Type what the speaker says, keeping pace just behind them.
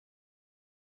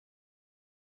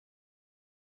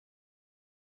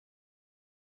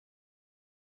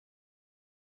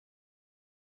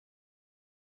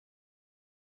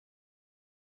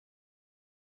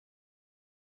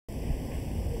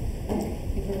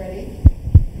Ready?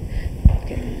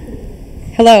 Okay.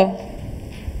 Hello,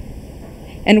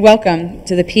 and welcome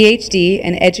to the PhD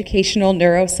in Educational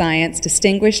Neuroscience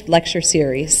Distinguished Lecture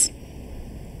Series.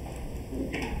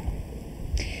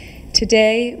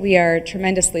 Today, we are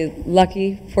tremendously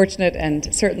lucky, fortunate,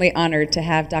 and certainly honored to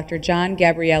have Dr. John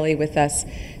Gabrieli with us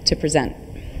to present.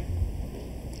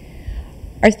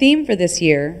 Our theme for this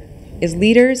year is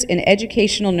Leaders in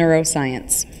Educational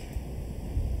Neuroscience.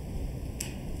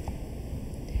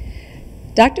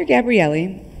 Dr.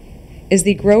 Gabrieli is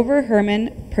the Grover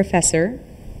Herman Professor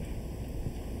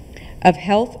of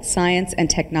Health Science and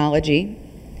Technology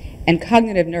and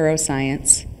Cognitive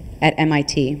Neuroscience at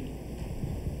MIT.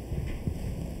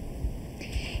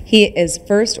 He is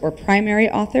first or primary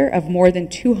author of more than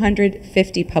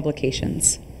 250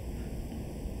 publications.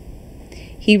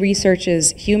 He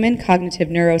researches human cognitive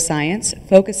neuroscience,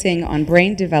 focusing on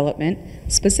brain development,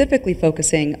 specifically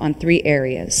focusing on 3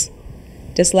 areas: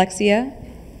 dyslexia,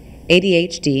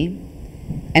 ADHD,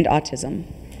 and autism.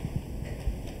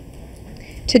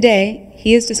 Today,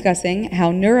 he is discussing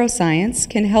how neuroscience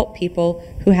can help people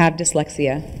who have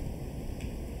dyslexia.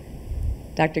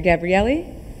 Dr.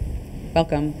 Gabrieli,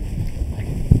 welcome.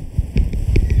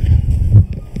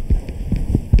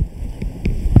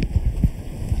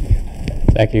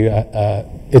 Thank you.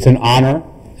 It's an honor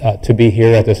to be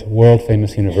here at this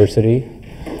world-famous university.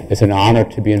 It's an honor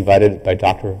to be invited by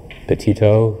Dr.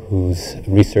 Petito, whose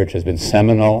research has been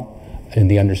seminal in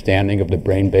the understanding of the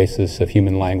brain basis of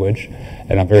human language,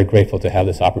 and I'm very grateful to have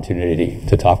this opportunity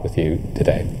to talk with you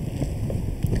today.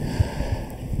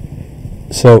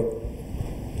 So,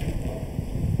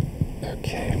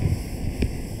 okay.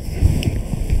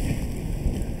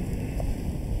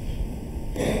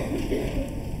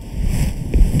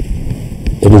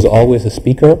 It is always a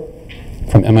speaker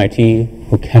from MIT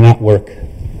who cannot work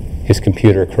his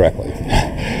computer correctly.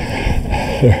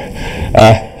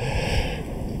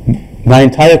 My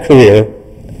entire career,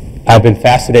 I've been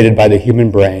fascinated by the human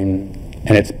brain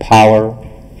and its power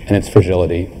and its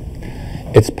fragility.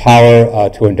 Its power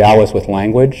to endow us with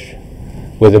language,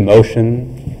 with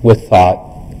emotion, with thought,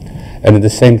 and at the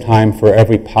same time, for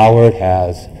every power it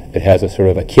has a sort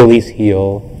of Achilles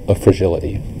heel of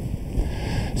fragility.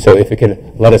 So if it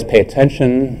can let us pay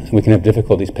attention, we can have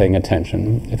difficulties paying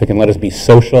attention. If it can let us be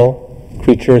social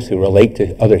creatures who relate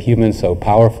to other humans so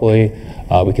powerfully,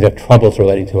 we could have troubles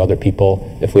relating to other people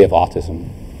if we have autism.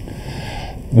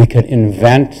 We could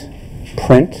invent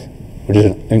print, which is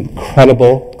an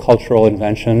incredible cultural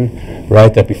invention,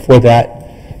 right? That before that,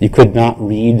 you could not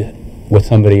read what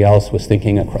somebody else was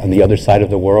thinking on the other side of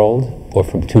the world or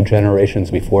from 2 generations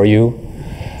before you.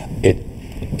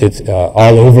 It's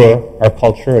all over our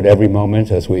culture at every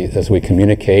moment as we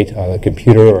communicate on a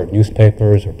computer or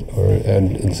newspapers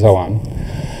and so on.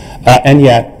 And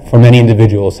yet, for many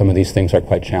individuals, some of these things are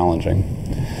quite challenging.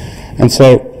 And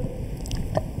so,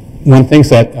 one thinks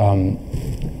that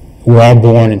we're all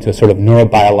born into a sort of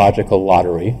neurobiological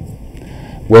lottery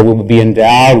where we will be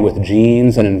endowed with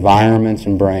genes and environments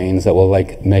and brains that will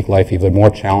make life either more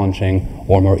challenging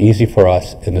or more easy for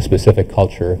us in the specific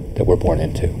culture that we're born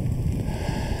into.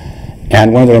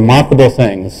 And one of the remarkable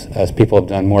things, as people have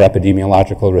done more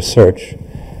epidemiological research,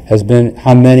 has been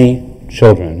how many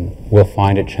children will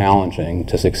find it challenging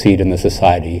to succeed in the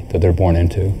society that they're born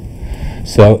into.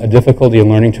 So a difficulty in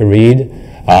learning to read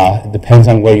depends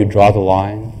on where you draw the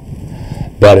line,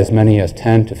 but as many as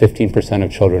 10 to 15% of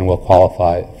children will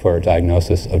qualify for a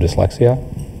diagnosis of dyslexia.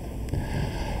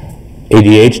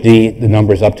 ADHD, the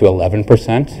number is up to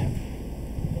 11%.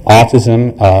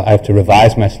 Autism, I have to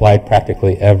revise my slide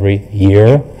practically every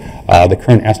year. The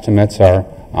current estimates are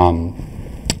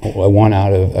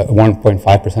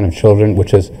 1.5% of children,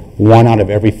 which is 1 out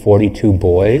of every 42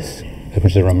 boys, which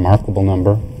is a remarkable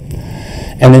number.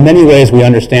 And in many ways, we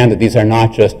understand that these are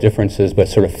not just differences, but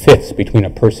sort of fits between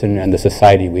a person and the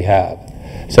society we have.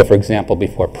 So, for example,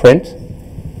 before print,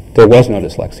 there was no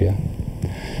dyslexia.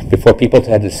 Before people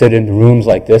had to sit in rooms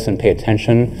like this and pay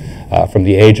attention from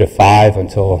the age of 5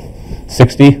 until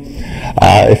 60,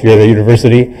 if you're at a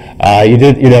university,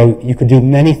 you could do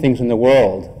many things in the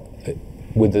world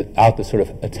without the sort of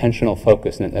attentional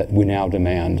focus that we now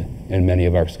demand in many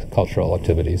of our cultural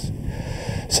activities.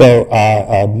 So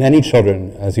many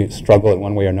children, as you struggle in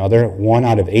one way or another, 1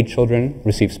 out of 8 children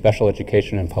receive special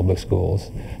education in public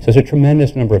schools. So there's a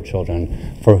tremendous number of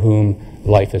children for whom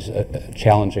life is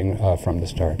challenging from the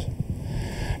start.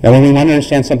 Now, when we want to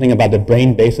understand something about the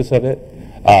brain basis of it,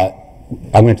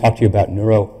 I'm going to talk to you about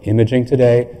neuroimaging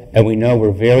today, and we know we're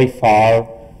very far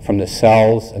from the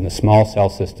cells and the small cell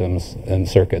systems and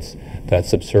circuits that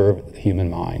subserve the human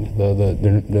mind,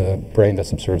 the brain that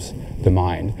subserves the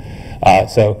mind.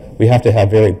 So we have to have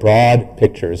very broad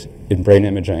pictures in brain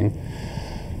imaging.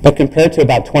 But compared to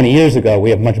about 20 years ago, we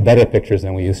have much better pictures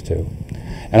than we used to.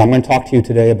 And I'm going to talk to you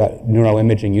today about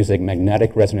neuroimaging using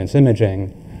magnetic resonance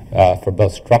imaging for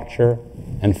both structure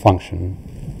and function.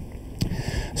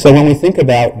 So when we think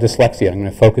about dyslexia, I'm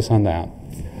going to focus on that.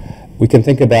 We can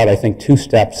think about, I think, two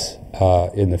steps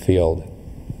in the field.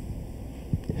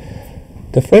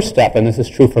 The first step, and this is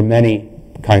true for many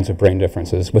kinds of brain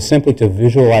differences, was simply to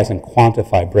visualize and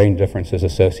quantify brain differences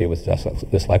associated with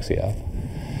dyslexia.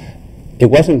 It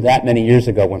wasn't that many years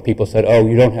ago when people said, oh,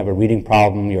 you don't have a reading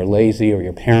problem, you're lazy, or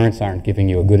your parents aren't giving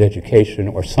you a good education,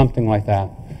 or something like that.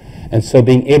 And so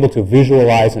being able to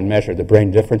visualize and measure the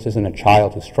brain differences in a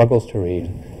child who struggles to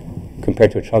read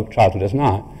compared to a child who does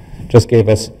not just gave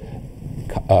us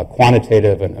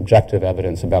quantitative and objective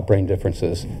evidence about brain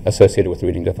differences associated with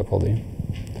reading difficulty.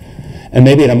 And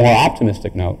maybe on a more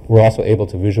optimistic note, we're also able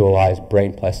to visualize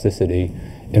brain plasticity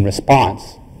in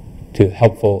response to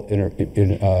helpful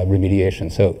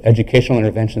remediation. So educational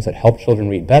interventions that help children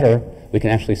read better, we can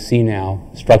actually see now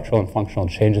structural and functional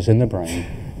changes in the brain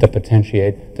that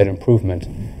potentiate that improvement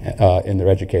in their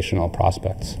educational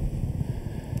prospects.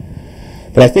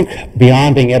 But I think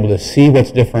beyond being able to see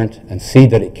what's different and see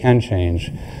that it can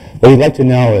change, what we'd like to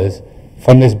know is,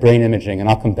 from this brain imaging, and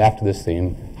I'll come back to this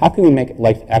theme, how can we make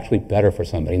life actually better for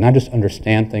somebody? Not just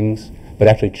understand things, but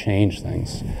actually change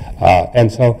things.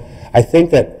 And so I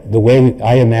think that the way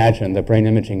I imagine that brain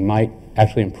imaging might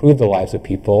actually improve the lives of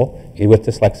people with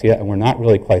dyslexia, and we're not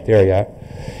really quite there yet,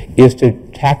 is to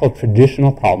tackle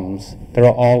traditional problems that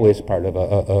are always part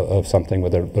of something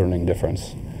with a learning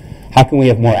difference. How can we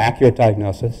have more accurate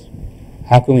diagnosis?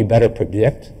 How can we better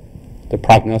predict the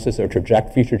prognosis or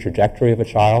future trajectory of a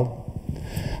child?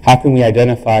 How can we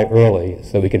identify early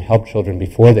so we can help children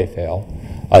before they fail,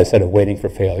 instead of waiting for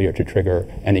failure to trigger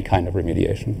any kind of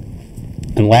remediation?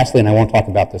 And lastly, and I won't talk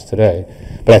about this today,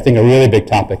 but I think a really big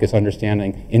topic is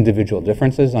understanding individual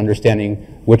differences, understanding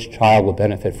which child will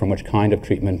benefit from which kind of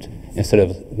treatment instead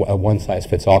of a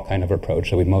one-size-fits-all kind of approach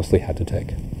that we mostly had to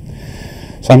take.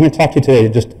 So I'm going to talk to you today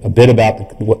just a bit about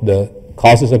the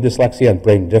causes of dyslexia and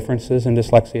brain differences in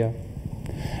dyslexia,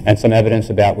 and some evidence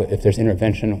about if there's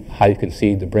intervention, how you can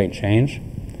see the brain change.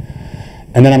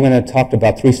 And then I'm going to talk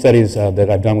about 3 studies that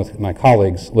I've done with my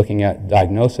colleagues looking at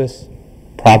diagnosis,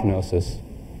 prognosis,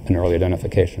 and early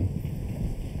identification.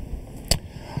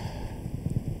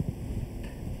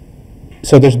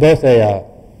 So there's both a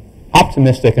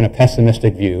optimistic and a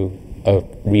pessimistic view of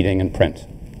reading and print.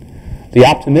 The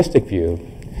optimistic view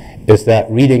is that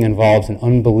reading involves an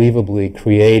unbelievably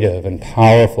creative and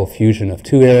powerful fusion of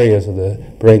 2 areas of the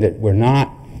brain that were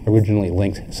not originally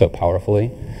linked so powerfully.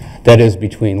 That is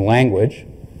between language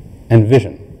and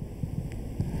vision.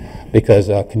 Because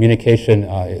communication,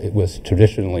 it was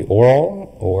traditionally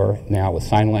oral, or now with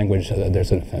sign language,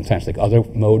 there's a fantastic other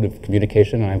mode of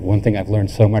communication. And one thing I've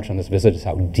learned so much on this visit is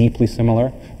how deeply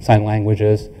similar sign language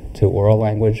is to oral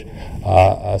language.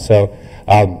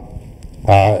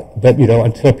 But you know,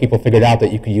 until people figured out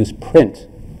that you could use print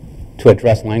to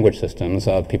address language systems,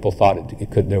 people thought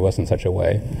there wasn't such a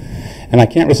way. And I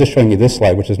can't resist showing you this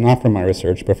slide, which is not from my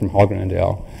research, but from Holgren and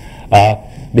Dale,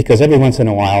 because every once in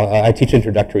a while, I teach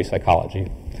introductory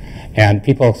psychology, and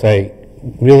people say,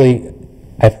 really,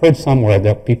 I've heard somewhere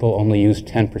that people only use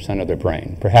 10% of their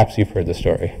brain. Perhaps you've heard the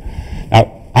story.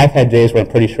 Now, I've had days where I'm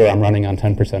pretty sure I'm running on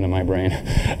 10% of my brain.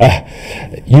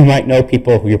 You might know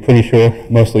people who you're pretty sure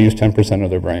mostly use 10% of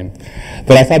their brain.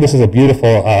 But I thought this is a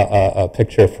beautiful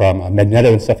picture from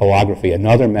magnetoencephalography,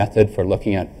 another method for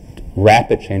looking at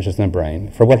rapid changes in the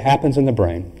brain, for what happens in the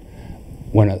brain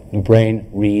when the brain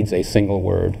reads a single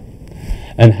word,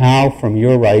 and how from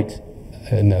your right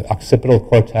in the occipital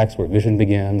cortex, where vision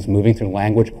begins, moving through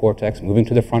language cortex, moving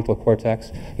to the frontal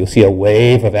cortex, you'll see a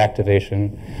wave of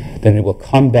activation. Then it will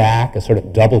come back, a sort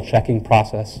of double-checking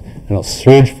process, and it'll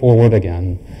surge forward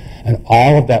again. And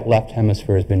all of that left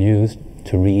hemisphere has been used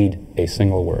to read a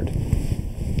single word.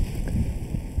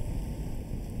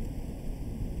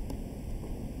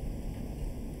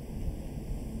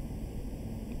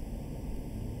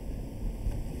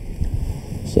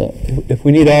 So if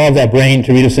we need all of that brain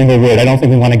to read a single word, I don't think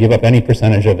we want to give up any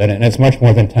percentage of it, and it's much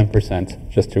more than 10%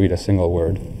 just to read a single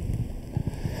word.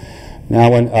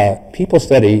 Now, when people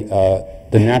study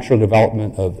the natural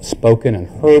development of spoken and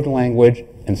heard language,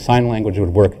 and sign language would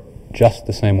work just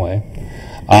the same way,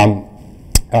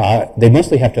 they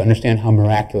mostly have to understand how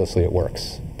miraculously it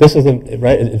works. This is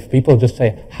right. If people just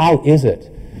say, how is it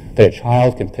that a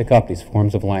child can pick up these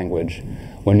forms of language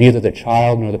when neither the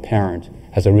child nor the parent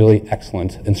has a really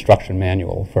excellent instruction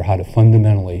manual for how to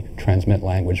fundamentally transmit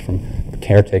language from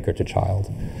caretaker to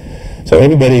child. So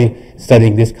everybody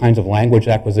studying these kinds of language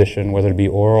acquisition, whether it be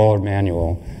oral or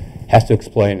manual, has to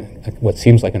explain what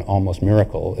seems like an almost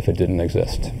miracle if it didn't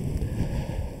exist.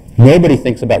 Nobody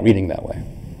thinks about reading that way.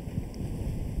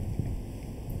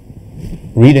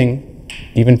 Reading,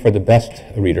 even for the best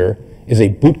reader, is a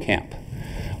boot camp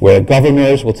where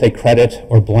governors will take credit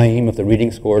or blame if the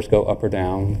reading scores go up or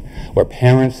down, where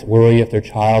parents worry if their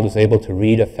child is able to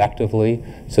read effectively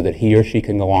so that he or she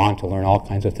can go on to learn all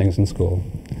kinds of things in school.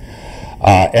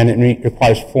 And it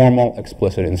requires formal,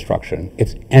 explicit instruction.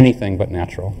 It's anything but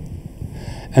natural.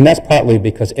 And that's partly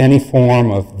because any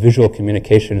form of visual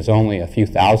communication is only a few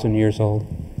thousand years old.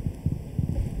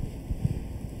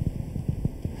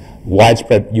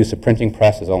 Widespread use of printing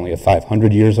press is only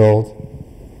 500 years old.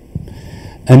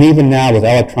 And even now, with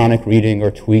electronic reading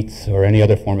or tweets or any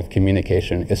other form of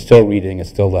communication, it's still reading, it's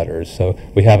still letters, so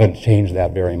we haven't changed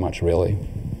that very much, really.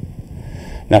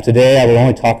 Now, today I will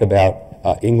only talk about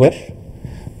English,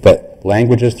 but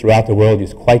languages throughout the world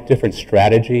use quite different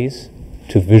strategies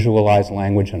to visualize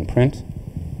language in print.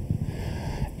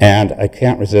 And I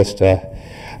can't resist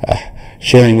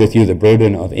sharing with you the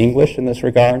burden of English in this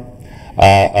regard.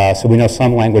 So we know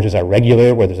some languages are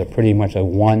regular, where there's pretty much a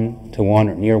one-to-one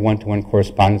or near one-to-one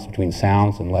correspondence between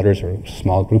sounds and letters or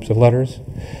small groups of letters.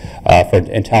 For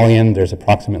Italian, there's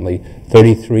approximately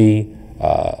 33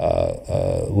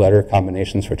 letter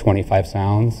combinations for 25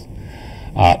 sounds.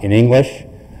 In English,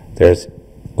 there's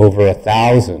over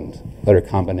 1,000 letter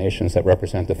combinations that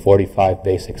represent the 45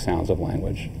 basic sounds of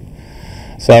language.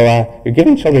 So you're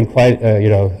giving children quite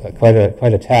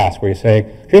a task, where you're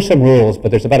saying, here's some rules, but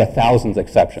there's about 1,000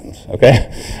 exceptions.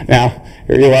 Okay, now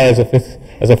here you are as a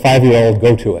 5-year-old,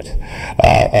 go to it.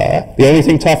 The only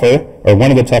thing tougher, or one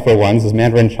of the tougher ones, is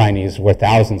Mandarin Chinese, where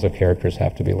thousands of characters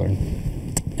have to be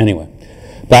learned. Anyway,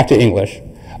 back to English.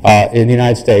 In the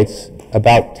United States,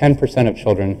 about 10% of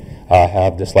children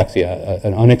have dyslexia,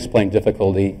 an unexplained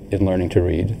difficulty in learning to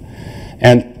read.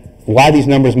 And why these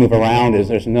numbers move around is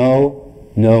there's no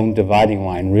known dividing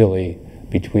line, really,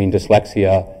 between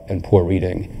dyslexia and poor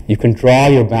reading. You can draw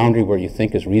your boundary where you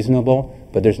think is reasonable,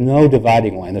 but there's no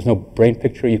dividing line. There's no brain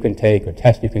picture you can take or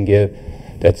test you can give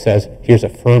that says, here's a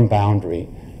firm boundary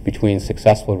between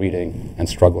successful reading and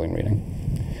struggling reading.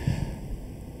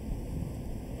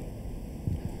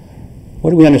 What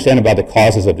do we understand about the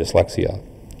causes of dyslexia?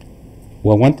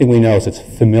 Well, one thing we know is it's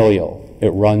familial. It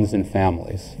runs in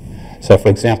families. So, for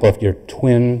example, if your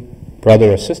twin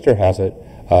brother or sister has it,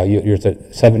 there's a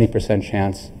 70%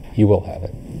 chance you will have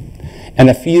it. And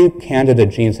a few candidate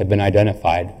genes have been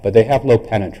identified, but they have low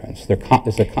penetrance.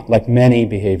 Like many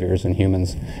behaviors in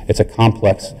humans, it's a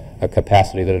complex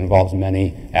capacity that involves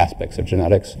many aspects of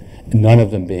genetics, none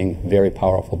of them being very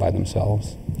powerful by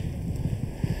themselves.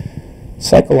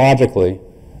 Psychologically,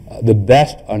 the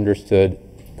best understood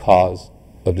cause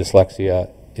of dyslexia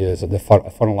is the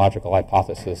phonological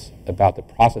hypothesis about the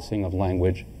processing of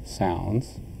language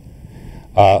sounds,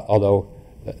 although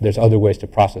there's other ways to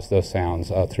process those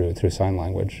sounds through sign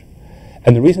language.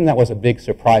 And the reason that was a big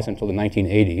surprise until the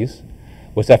 1980s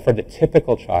was that for the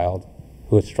typical child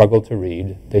who had struggled to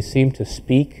read, they seemed to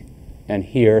speak and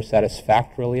hear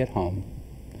satisfactorily at home,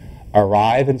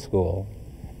 arrive in school,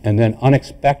 and then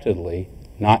unexpectedly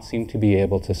not seem to be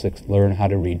able to learn how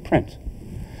to read print.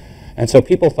 And so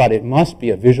people thought it must be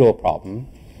a visual problem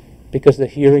because the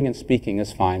hearing and speaking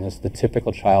is fine as the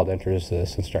typical child enters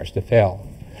this and starts to fail.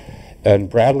 And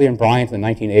Bradley and Bryant in the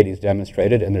 1980s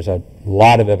demonstrated, and there's a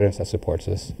lot of evidence that supports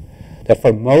this, that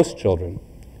for most children,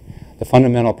 the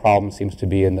fundamental problem seems to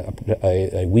be in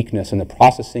a weakness in the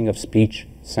processing of speech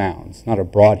sounds, not a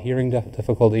broad hearing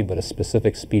difficulty, but a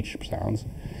specific speech sounds.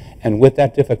 And with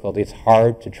that difficulty, it's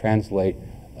hard to translate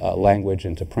language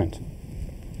into print.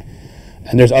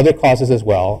 And there's other causes as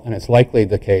well, and it's likely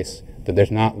the case that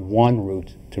there's not one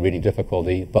route to reading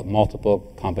difficulty, but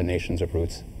multiple combinations of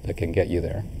routes that can get you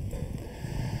there.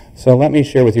 So let me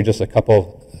share with you just a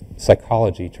couple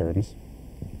psychology terms.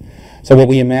 So what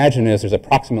we imagine is there's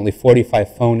approximately 45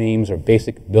 phonemes or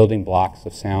basic building blocks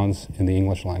of sounds in the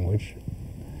English language,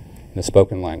 in the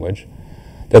spoken language,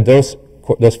 that those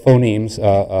phonemes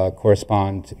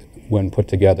correspond when put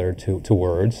together to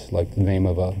words, like the name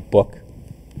of a book.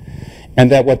 And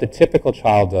that what the typical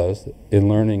child does in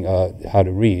learning how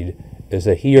to read is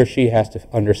that he or she has to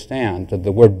understand that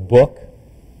the word book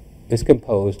is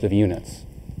composed of units.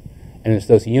 And it's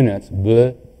those units,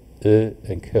 b,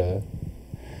 and k,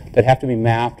 that have to be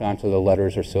mapped onto the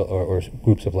letters or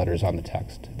groups of letters on the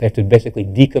text. They have to basically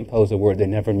decompose a word they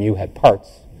never knew had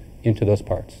parts into those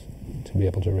parts to be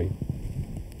able to read.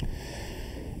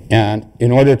 And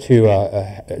in order to,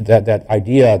 that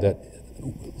idea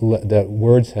that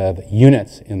words have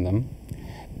units in them,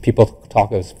 people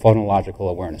talk of phonological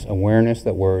awareness, awareness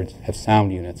that words have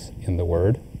sound units in the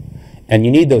word. And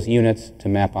you need those units to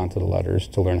map onto the letters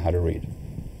to learn how to read.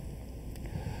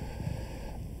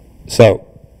 So,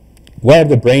 what are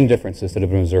the brain differences that have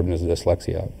been observed in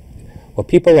dyslexia? Well,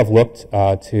 people have looked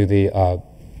to the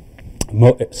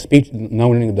speech,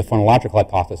 knowing the phonological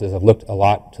hypothesis, have looked a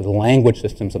lot to the language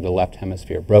systems of the left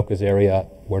hemisphere, Broca's area,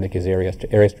 Wernicke's area,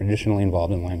 areas traditionally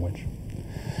involved in language.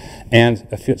 And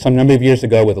some number of years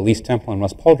ago, with Elise Temple and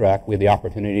Russ Poldrack, we had the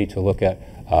opportunity to look at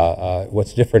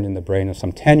what's different in the brain of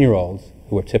some 10-year-olds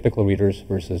who are typical readers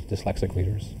versus dyslexic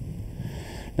readers.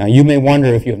 Now, you may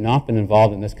wonder, if you have not been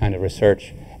involved in this kind of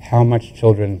research, how much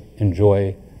children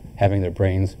enjoy having their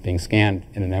brains being scanned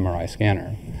in an MRI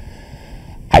scanner.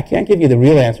 I can't give you the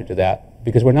real answer to that,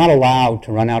 because we're not allowed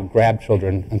to run out, grab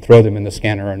children, and throw them in the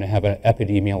scanner and have an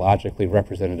epidemiologically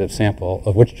representative sample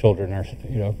of which children are,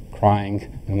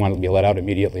 crying and want to be let out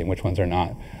immediately and which ones are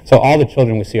not. So all the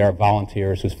children we see are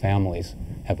volunteers whose families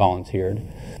have volunteered.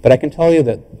 But I can tell you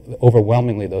that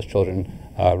overwhelmingly those children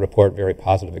report very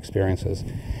positive experiences.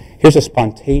 Here's a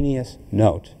spontaneous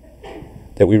note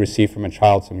that we received from a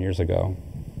child some years ago.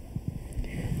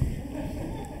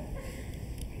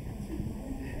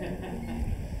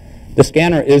 The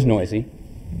scanner is noisy,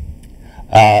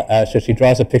 so she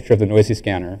draws a picture of the noisy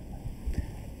scanner,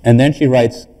 and then she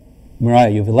writes, "Mariah,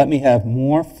 you've let me have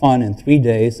more fun in 3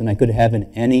 days than I could have in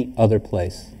any other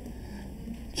place.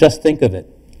 Just think of it.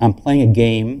 I'm playing a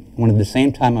game when at the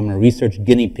same time I'm a research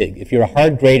guinea pig. If you're a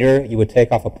hard grader, you would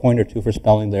take off a point or two for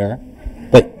spelling there,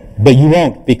 but you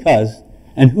won't, because,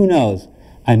 and who knows,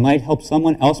 I might help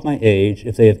someone else my age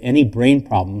if they have any brain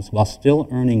problems while still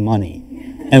earning money.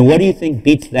 And what do you think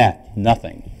beats that?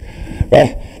 Nothing."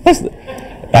 Right?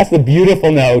 That's the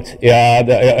beautiful note.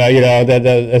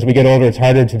 As we get older, it's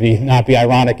harder to not be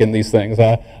ironic in these things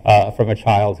from a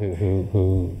child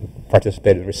who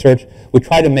participated in research. We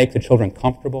try to make the children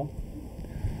comfortable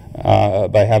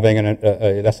by having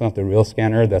that's not the real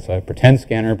scanner, that's a pretend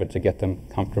scanner, but to get them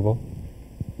comfortable.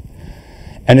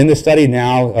 And in this study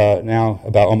now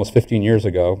about almost 15 years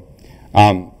ago,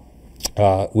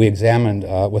 we examined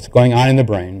what's going on in the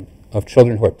brain of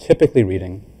children who are typically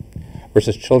reading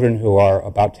versus children who are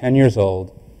about 10 years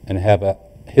old and have a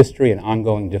history and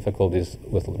ongoing difficulties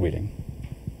with reading.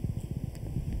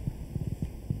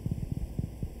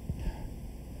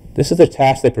 This is the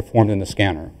task they performed in the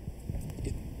scanner.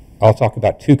 I'll talk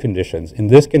about two conditions. In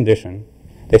this condition,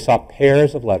 they saw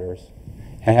pairs of letters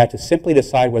and had to simply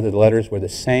decide whether the letters were the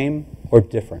same or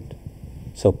different.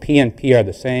 So P and P are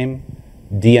the same,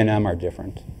 D and M are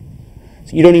different.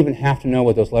 So you don't even have to know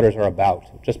what those letters are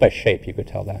about. Just by shape, you could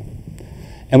tell that.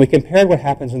 And we compared what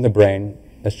happens in the brain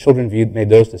as children made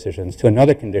those decisions to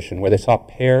another condition where they saw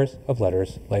pairs of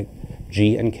letters like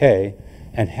G and K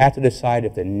and had to decide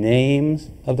if the names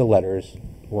of the letters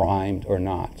rhymed or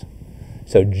not.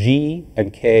 So G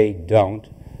and K don't,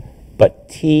 but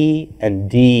T and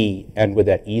D end with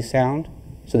that E sound,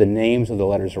 so the names of the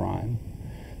letters rhyme.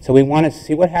 So we want to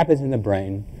see what happens in the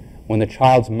brain when the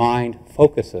child's mind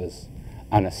focuses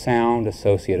on a sound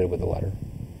associated with the letter.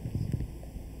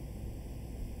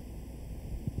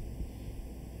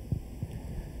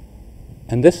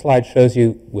 And this slide shows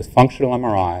you, with functional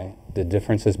MRI, the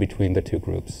differences between the two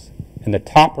groups. In the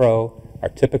top row are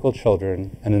typical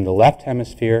children, and in the left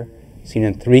hemisphere, seen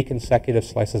in 3 consecutive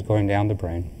slices going down the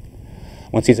brain,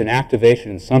 one sees an activation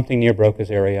in something near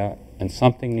Broca's area and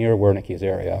something near Wernicke's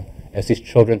area as these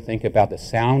children think about the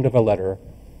sound of a letter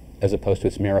as opposed to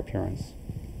its mere appearance.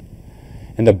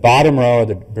 In the bottom row are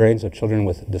the brains of children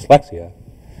with dyslexia,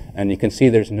 and you can see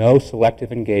there's no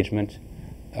selective engagement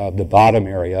of the bottom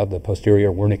area, the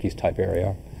posterior Wernicke's type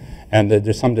area, and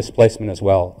there's some displacement as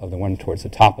well of the one towards the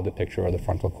top of the picture or the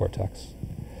frontal cortex.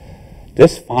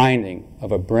 This finding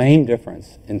of a brain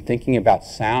difference in thinking about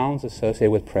sounds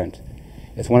associated with print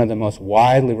is one of the most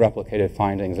widely replicated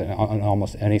findings in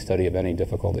almost any study of any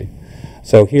difficulty.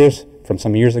 So here's, from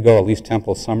some years ago, Elise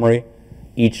Temple's summary.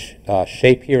 Each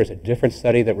shape here is a different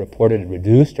study that reported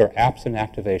reduced or absent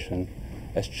activation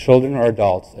as children or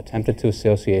adults attempted to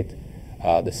associate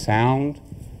the sound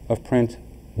of print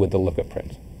with the look of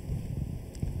print.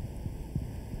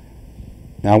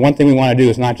 Now, one thing we want to do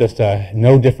is not just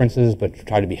know differences, but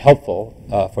try to be helpful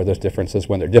for those differences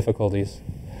when there are difficulties.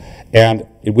 And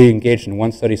we engaged in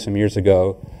one study some years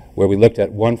ago where we looked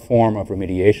at one form of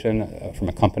remediation from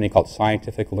a company called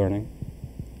Scientific Learning.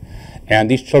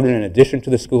 And these children, in addition to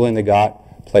the schooling they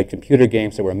got, played computer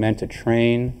games that were meant to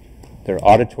train their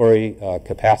auditory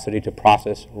capacity to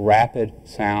process rapid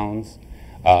sounds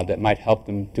that might help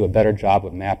them do a better job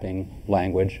of mapping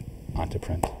language onto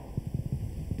print.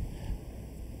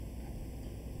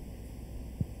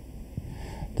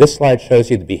 This slide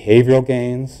shows you the behavioral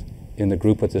gains in the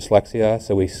group with dyslexia.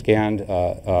 So we scanned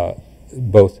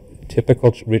both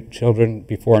typical children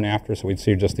before and after, so we'd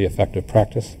see just the effect of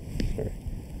practice. Sorry,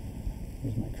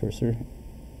 here's my cursor.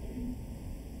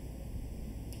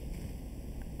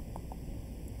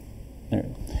 There.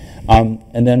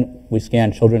 And then we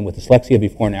scanned children with dyslexia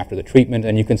before and after the treatment,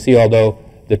 and you can see although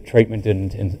the treatment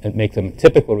didn't make them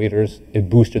typical readers, it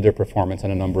boosted their performance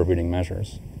on a number of reading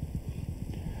measures.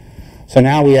 So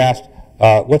now we asked,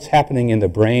 what's happening in the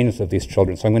brains of these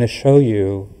children? So I'm going to show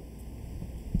you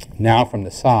now from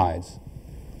the sides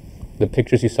the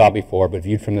pictures you saw before, but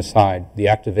viewed from the side, the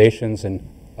activations in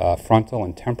frontal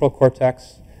and temporal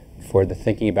cortex for the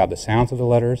thinking about the sounds of the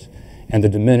letters, and the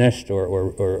diminished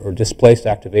or displaced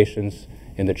activations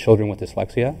in the children with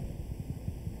dyslexia.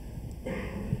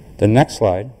 The next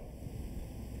slide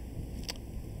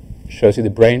shows you the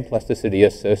brain plasticity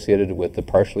associated with the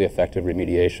partially effective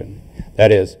remediation.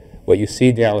 That is, what you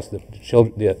see now is the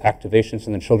activations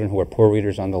in the children who are poor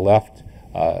readers on the left.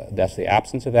 That's the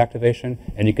absence of activation.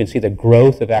 And you can see the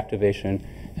growth of activation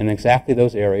in exactly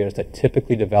those areas that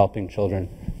typically developing children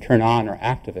turn on or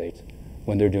activate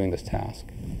when they're doing this task.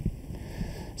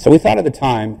 So we thought at the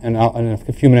time, and in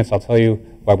a few minutes I'll tell you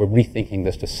why we're rethinking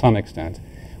this to some extent,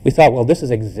 we thought, well, this is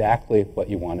exactly what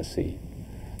you want to see.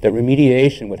 That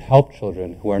remediation would help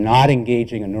children who are not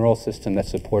engaging a neural system that's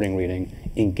supporting reading,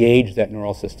 engage that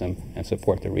neural system and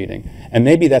support the reading. And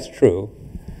maybe that's true,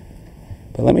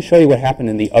 but let me show you what happened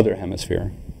in the other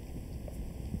hemisphere.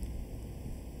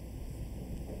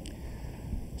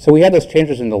 So we had those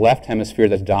changes in the left hemisphere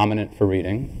that's dominant for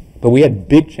reading, but we had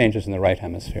big changes in the right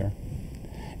hemisphere.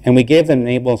 And we gave them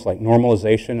labels like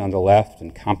normalization on the left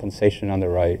and compensation on the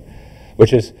right,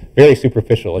 which is very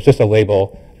superficial. It's just a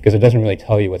label because it doesn't really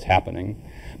tell you what's happening.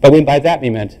 But by that we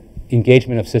meant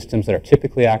engagement of systems that are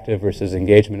typically active versus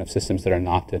engagement of systems that are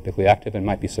not typically active and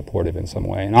might be supportive in some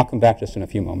way. And I'll come back just in a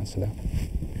few moments to that.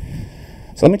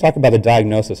 So let me talk about the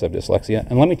diagnosis of dyslexia,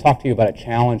 and let me talk to you about a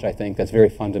challenge, I think, that's very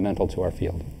fundamental to our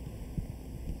field.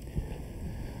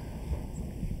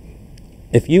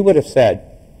 If you would have said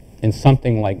in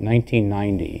something like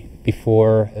 1990,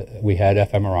 before we had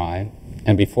fMRI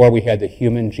and before we had the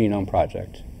Human Genome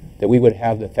Project, that we would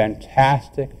have the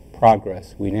fantastic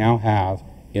progress we now have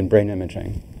in brain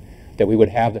imaging, that we would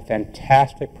have the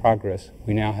fantastic progress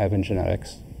we now have in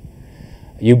genetics,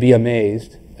 you'd be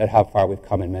amazed at how far we've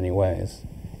come in many ways.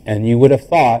 And you would have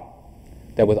thought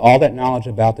that with all that knowledge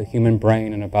about the human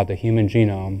brain and about the human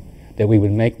genome, that we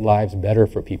would make lives better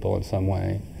for people in some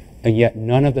way. And yet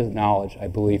none of the knowledge, I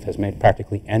believe, has made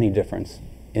practically any difference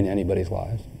in anybody's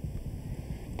lives.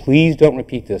 Please don't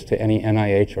repeat this to any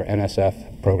NIH or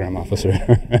NSF program officer.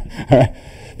 All right?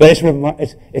 But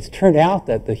it's turned out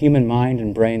that the human mind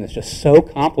and brain is just so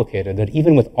complicated that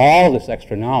even with all this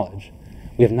extra knowledge,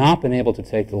 we have not been able to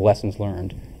take the lessons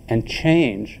learned and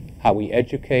change how we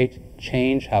educate,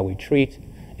 change how we treat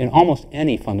in almost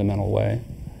any fundamental way.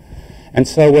 And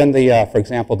so when for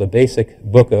example, the basic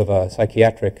book of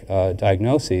psychiatric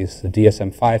diagnoses, the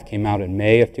DSM-5, came out in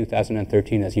May of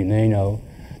 2013, as you may know,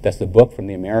 that's the book from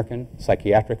the American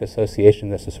Psychiatric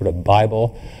Association. That's the sort of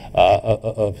Bible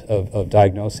of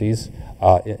diagnoses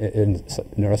in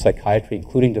neuropsychiatry,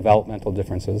 including developmental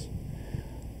differences.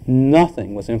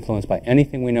 Nothing was influenced by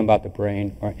anything we know about the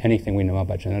brain or anything we know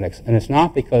about genetics. And it's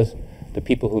not because the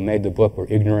people who made the book were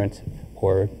ignorant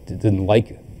or didn't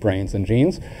like brains and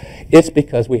genes. It's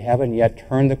because we haven't yet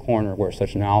turned the corner where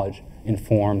such knowledge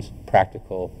informs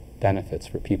practical benefits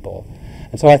for people.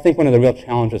 And so I think one of the real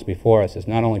challenges before us is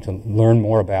not only to learn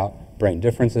more about brain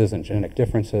differences and genetic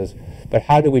differences, but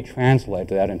how do we translate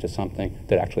that into something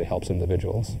that actually helps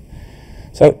individuals?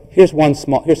 So here's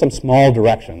some small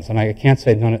directions, and I can't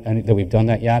say that we've done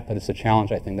that yet, but it's a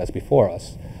challenge I think that's before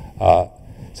us.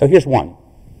 So here's one.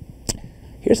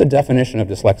 Here's a definition of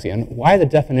dyslexia, and why the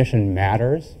definition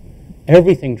matters.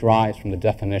 Everything drives from the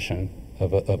definition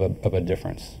of a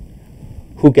difference.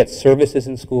 Who gets services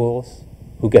in schools,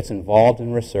 who gets involved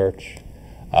in research,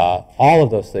 all of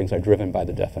those things are driven by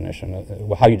the definition.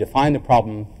 How you define the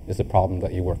problem is the problem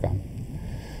that you work on.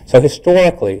 So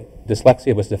historically,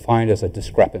 dyslexia was defined as a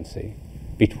discrepancy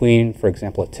between, for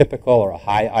example, a typical or a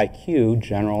high IQ,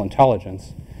 general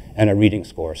intelligence, and a reading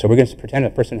score. So we're going to pretend a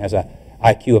person has an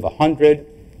IQ of 100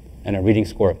 and a reading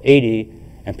score of 80,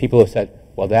 and people have said,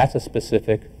 well, that's a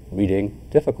specific reading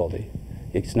difficulty.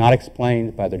 It's not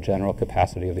explained by the general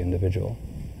capacity of the individual.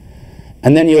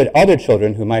 And then you had other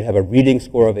children who might have a reading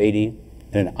score of 80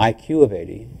 and an IQ of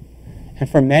 80. And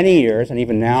for many years, and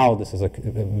even now this is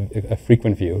a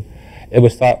frequent view, it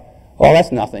was thought, oh,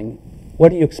 that's nothing. What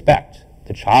do you expect?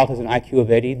 The child has an IQ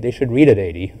of 80, they should read at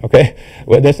 80, okay?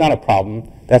 Well, that's not a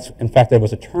problem. In fact, there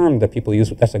was a term that people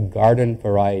used, that's a garden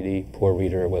variety poor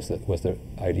reader was the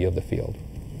idea of the field.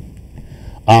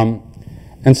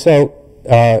 And so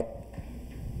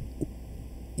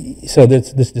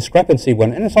this discrepancy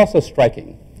went, and it's also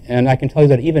striking. And I can tell you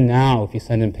that even now, if you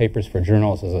send in papers for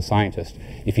journals as a scientist,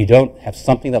 if you don't have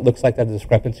something that looks like that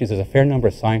discrepancies, there's a fair number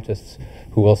of scientists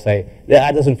who will say,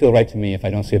 that doesn't feel right to me if I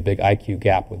don't see a big IQ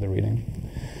gap with the reading.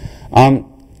 And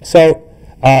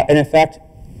in fact,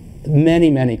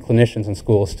 many clinicians in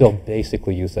schools still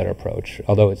basically use that approach,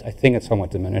 although I think it's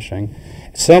somewhat diminishing.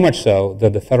 So much so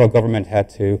that the federal government had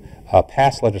to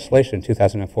pass legislation in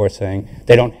 2004 saying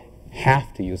they don't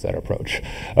have to use that approach,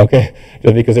 okay,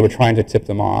 just because they were trying to tip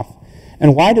them off.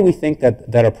 And why do we think that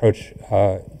that approach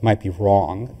might be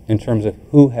wrong in terms of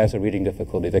who has a reading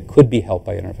difficulty that could be helped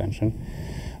by intervention?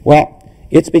 Well,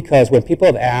 it's because when people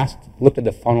have looked at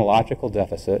the phonological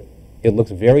deficit, it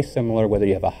looks very similar whether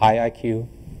you have a high IQ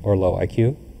or low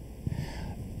IQ.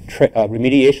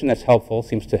 Remediation that's helpful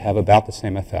seems to have about the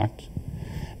same effect.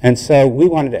 And so we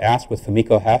wanted to ask with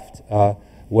Fumiko Heft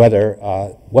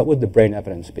what would the brain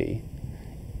evidence be?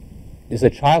 Is a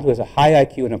child who has a high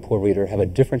IQ and a poor reader have a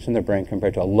difference in their brain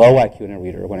compared to a low IQ and a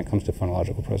reader when it comes to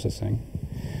phonological processing?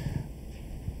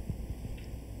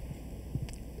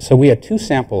 So we had two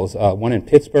samples, one in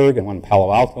Pittsburgh and one in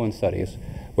Palo Alto in studies,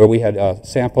 where we had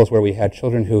samples where we had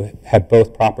children who had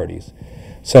both properties.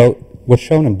 So what's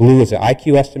shown in blue is the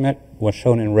IQ estimate, what's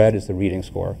shown in red is the reading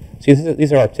score. So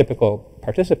these are our typical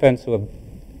participants who have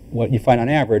what you find on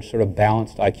average, sort of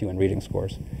balanced IQ and reading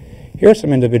scores. Here are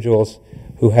some individuals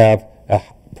who have a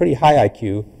pretty high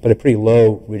IQ, but a pretty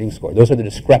low reading score. Those are the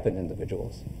discrepant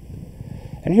individuals.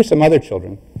 And here's some other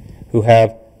children who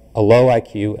have a low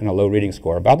IQ and a low reading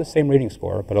score, about the same reading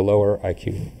score, but a lower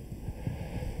IQ.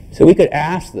 So we could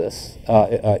ask this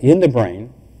in the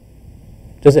brain,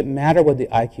 does it matter what the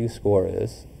IQ score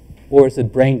is, or is the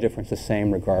brain difference the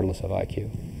same regardless of IQ?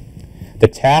 The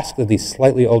task that these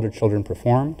slightly older children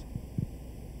performed,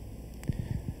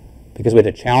 because we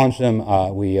had to challenge them,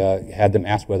 we had them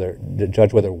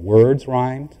judge whether words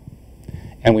rhymed,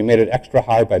 and we made it extra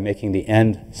hard by making the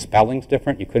end spellings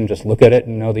different. You couldn't just look at it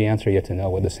and know the answer, you had to know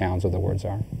what the sounds of the words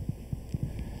are.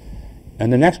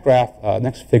 And the next graph,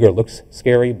 next figure looks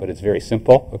scary, but it's very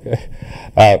simple, okay?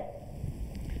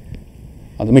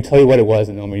 Let me tell you what it was,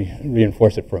 and then let me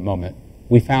reinforce it for a moment.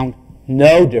 We found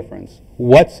no difference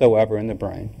whatsoever in the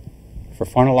brain for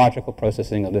phonological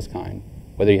processing of this kind,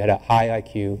 whether you had a high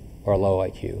IQ or a low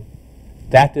IQ.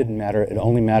 That didn't matter. It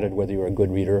only mattered whether you were a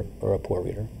good reader or a poor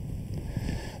reader.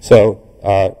 So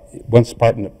one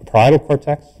part in the parietal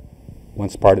cortex, one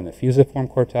part in the fusiform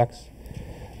cortex.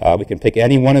 We can pick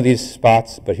any one of these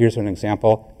spots, but here's an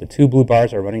example. The two blue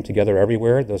bars are running together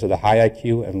everywhere. Those are the high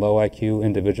IQ and low IQ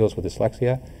individuals with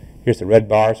dyslexia. Here's the red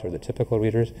bars, or the typical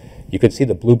readers. You can see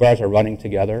the blue bars are running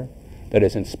together. That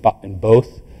is in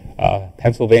both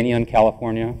Pennsylvania and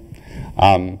California,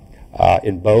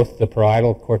 in both the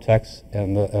parietal cortex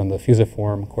and the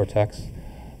fusiform cortex.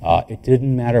 It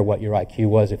didn't matter what your IQ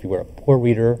was. If you were a poor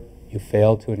reader, you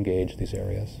failed to engage these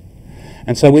areas.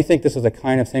 And so we think this is the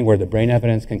kind of thing where the brain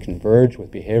evidence can converge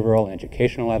with behavioral and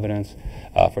educational evidence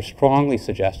for strongly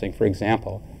suggesting, for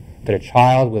example, that a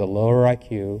child with a lower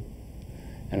IQ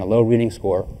and a low reading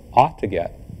score ought to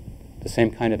get the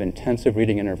same kind of intensive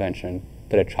reading intervention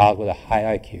that a child with a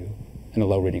high IQ and a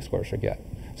low reading score should get.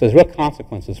 So there's real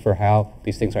consequences for how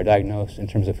these things are diagnosed in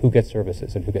terms of who gets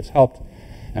services and who gets helped.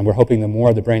 And we're hoping the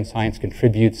more the brain science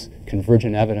contributes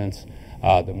convergent evidence,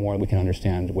 the more we can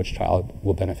understand which child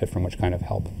will benefit from which kind of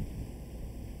help.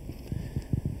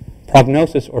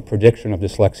 Prognosis or prediction of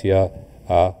dyslexia.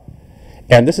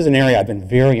 And this is an area I've been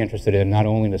very interested in, not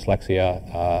only in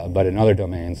dyslexia, but in other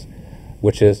domains,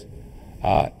 which is,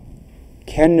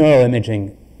 can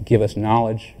neuroimaging give us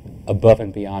knowledge above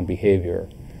and beyond behavior?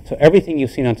 So everything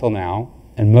you've seen until now,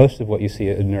 and most of what you see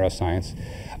in neuroscience,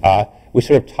 we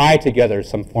sort of tie together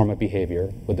some form of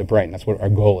behavior with the brain. That's what our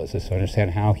goal is to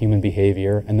understand how human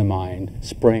behavior and the mind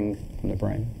spring from the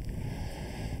brain.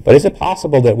 But is it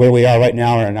possible that where we are right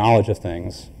now in our knowledge of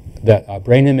things, that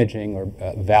brain imaging or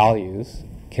values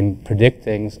can predict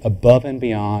things above and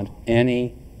beyond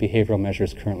any behavioral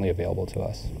measures currently available to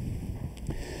us?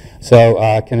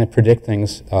 So can it predict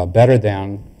things better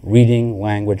than reading,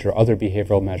 language, or other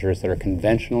behavioral measures that are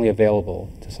conventionally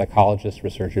available to psychologists,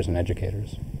 researchers, and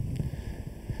educators?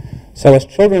 So as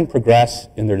children progress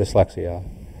in their dyslexia,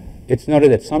 it's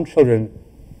noted that some children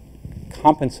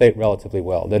compensate relatively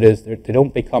well. That is, they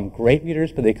don't become great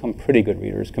readers, but they become pretty good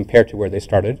readers compared to where they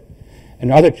started.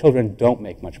 And other children don't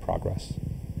make much progress.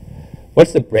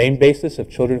 What's the brain basis of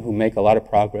children who make a lot of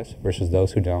progress versus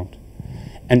those who don't?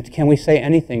 And can we say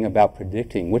anything about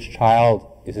predicting which child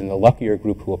is in the luckier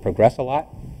group who will progress a lot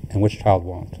and which child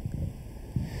won't?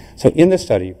 So in this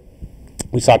study,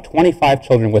 we saw 25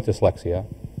 children with dyslexia,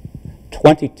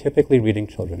 20 typically reading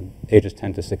children, ages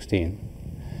 10 to 16.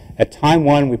 At time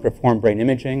 1, we performed brain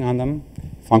imaging on them,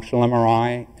 functional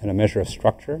MRI, and a measure of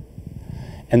structure.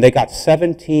 And they got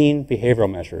 17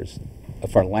 behavioral measures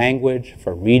for language,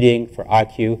 for reading, for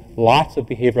IQ, lots of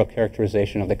behavioral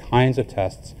characterization of the kinds of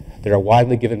tests that are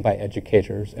widely given by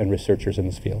educators and researchers in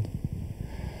this field.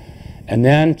 And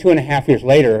then 2.5 years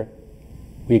later,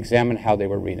 we examined how they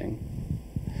were reading.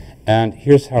 And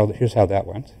here's how that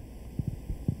went.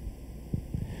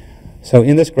 So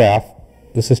in this graph,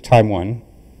 this is time 1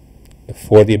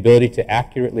 for the ability to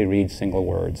accurately read single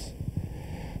words.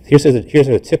 Here's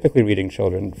a typically reading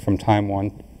children from time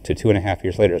 1 to 2.5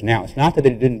 years later. Now, it's not that they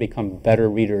didn't become better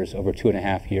readers over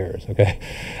 2.5 years, okay?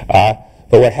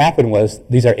 But what happened was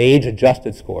these are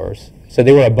age-adjusted scores. So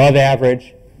they were above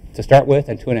average to start with,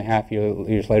 and 2.5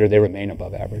 years later, they remain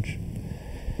above average.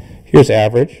 Here's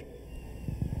average.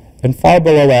 And far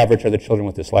below average are the children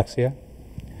with dyslexia.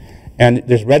 And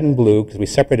there's red and blue because we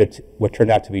separated what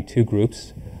turned out to be 2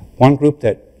 groups. One group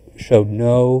that showed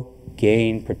no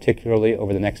gain particularly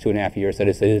over the next 2.5 years. That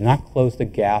is, they did not close the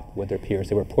gap with their peers.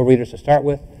 They were poor readers to start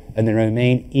with, and they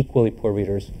remained equally poor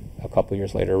readers a couple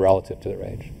years later relative to their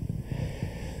age.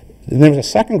 And there was a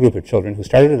second group of children who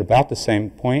started at about the same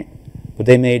point, but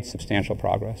they made substantial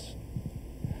progress.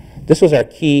 This was our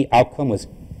key outcome, was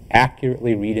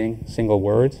accurately reading single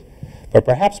words. But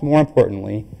perhaps more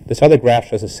importantly, this other graph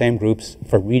shows the same groups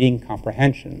for reading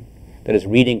comprehension. That is,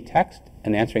 reading text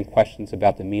and answering questions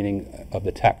about the meaning of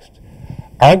the text.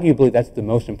 Arguably, that's the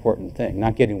most important thing,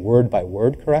 not getting word by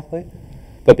word correctly,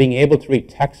 but being able to read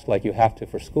text like you have to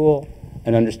for school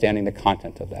and understanding the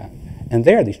content of that. And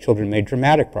there, these children made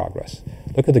dramatic progress.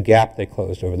 Look at the gap they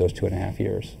closed over those 2.5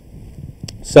 years.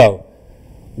 So,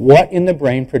 what in the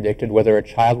brain predicted whether a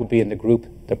child would be in the group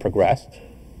that progressed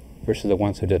versus the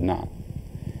ones who did not?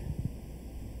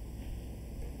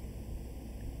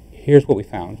 Here's what we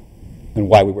found and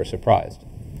why we were surprised.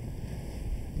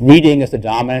 Reading is the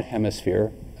dominant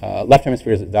hemisphere. Left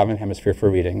hemisphere is the dominant hemisphere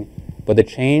for reading. But the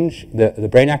change, the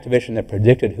brain activation that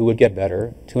predicted who would get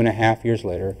better 2.5 years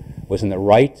later was in the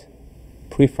right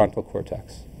prefrontal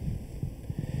cortex.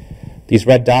 These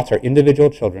red dots are individual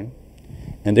children,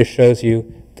 and this shows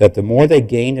you that the more they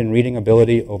gained in reading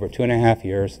ability over 2.5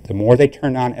 years, the more they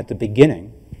turned on at the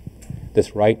beginning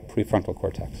this right prefrontal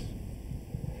cortex.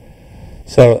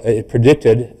 So it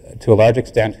predicted, to a large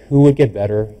extent, who would get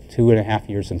better 2.5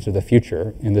 years into the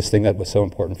future in this thing that was so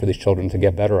important for these children to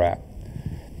get better at.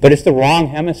 But it's the wrong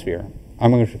hemisphere.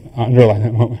 I'm going to underline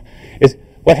that moment. It's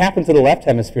what happened to the left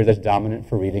hemisphere that's dominant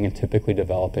for reading and typically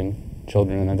developing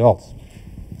children and adults.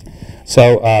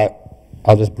 So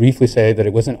I'll just briefly say that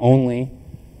it wasn't only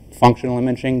functional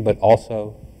imaging, but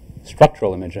also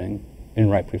structural imaging in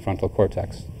right prefrontal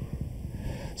cortex.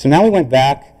 So now we went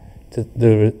back to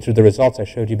the results I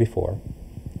showed you before.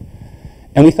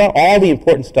 And we thought all the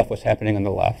important stuff was happening on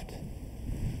the left.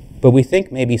 But we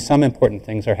think maybe some important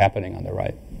things are happening on the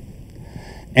right.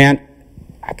 And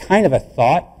a kind of a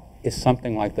thought is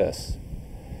something like this.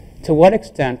 To what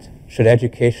extent should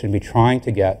education be trying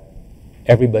to get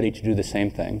everybody to do the same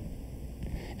thing?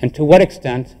 And to what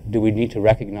extent do we need to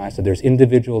recognize that there's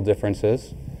individual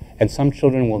differences and some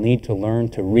children will need to learn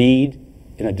to read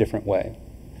in a different way?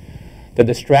 That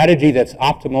the strategy that's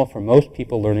optimal for most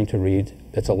people learning to read,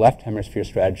 that's a left hemisphere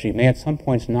strategy, may at some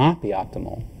points not be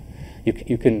optimal.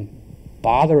 You can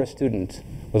bother a student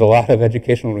with a lot of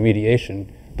educational remediation,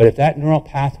 but if that neural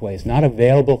pathway is not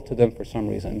available to them for some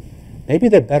reason, maybe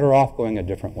they're better off going a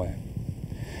different way.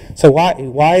 So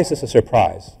why is this a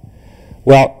surprise?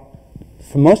 Well,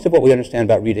 for most of what we understand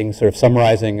about reading, sort of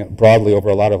summarizing broadly over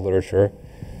a lot of literature,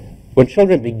 when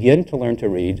children begin to learn to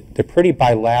read, they're pretty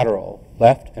bilateral,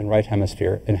 left and right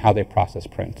hemisphere, in how they process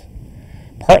print.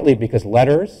 Partly because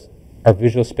letters are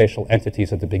visual-spatial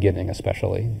entities at the beginning,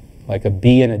 especially. Like a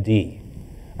B and a D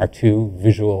are 2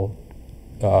 visual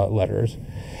letters.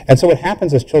 And so what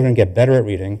happens as children get better at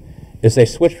reading is they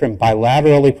switch from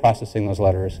bilaterally processing those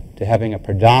letters to having a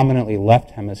predominantly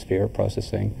left hemisphere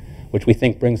processing, which we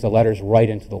think brings the letters right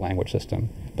into the language system.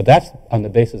 But that's on the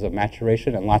basis of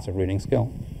maturation and lots of reading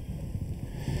skill.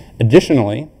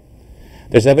 Additionally,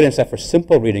 there's evidence that for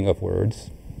simple reading of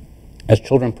words, as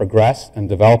children progress and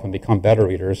develop and become better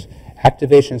readers,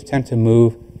 activations tend to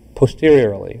move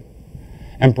posteriorly.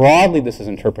 And broadly, this is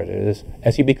interpreted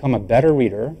as you become a better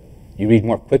reader, you read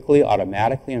more quickly,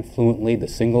 automatically, and fluently the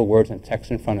single words and text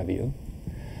in front of you.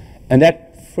 And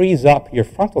that frees up your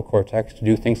frontal cortex to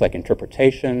do things like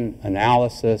interpretation,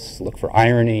 analysis, look for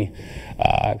irony,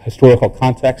 historical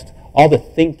context, all the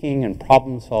thinking and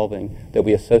problem solving that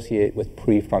we associate with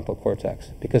prefrontal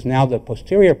cortex. Because now the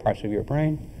posterior parts of your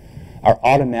brain are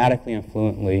automatically and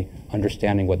fluently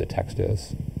understanding what the text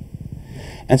is.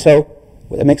 And so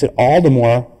that makes it all the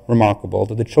more remarkable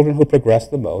that the children who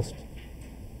progressed the most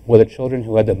were the children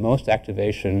who had the most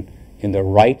activation in the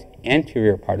right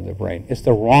anterior part of the brain. It's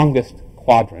the wrongest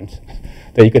quadrant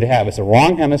that you could have. It's the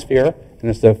wrong hemisphere, and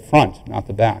it's the front, not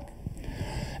the back.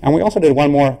 And we also did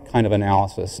one more kind of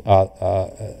analysis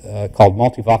called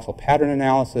multi-voxel pattern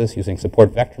analysis using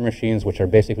support vector machines, which are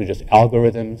basically just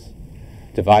algorithms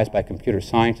devised by computer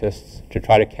scientists to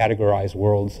try to categorize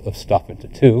worlds of stuff into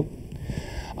two.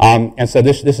 And so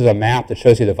this is a map that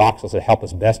shows you the voxels that help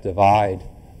us best divide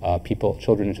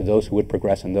children into those who would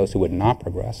progress and those who would not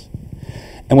progress.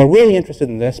 And we're really interested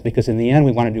in this because in the end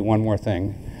we want to do one more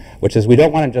thing, which is we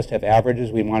don't want to just have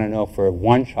averages. We want to know for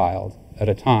one child at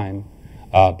a time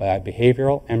by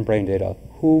behavioral and brain data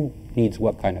who needs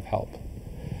what kind of help.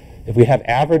 If we have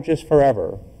averages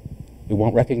forever, we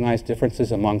won't recognize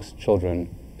differences amongst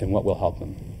children in what will help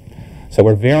them. So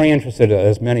we're very interested,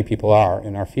 as many people are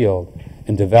in our field,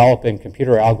 in developing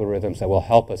computer algorithms that will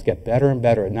help us get better and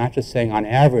better at not just saying on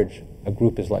average a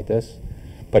group is like this,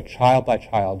 but child by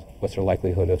child what's their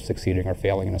likelihood of succeeding or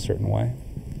failing in a certain way.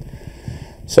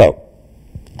 So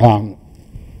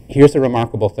here's the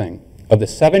remarkable thing. Of the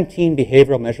 17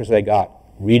 behavioral measures they got,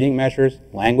 reading measures,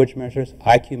 language measures,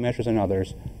 IQ measures, and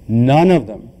others, none of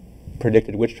them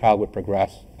predicted which child would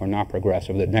progress or not progress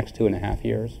over the next 2.5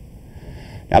 years.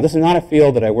 Now, this is not a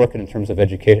field that I work in terms of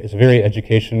education. It's a very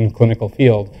education, clinical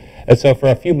field. And so for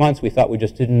a few months, we thought we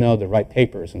just didn't know the right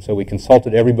papers. And so we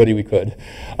consulted everybody we could.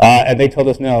 And they told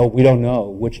us, no, we don't know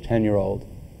which 10-year-old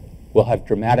will have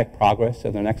dramatic progress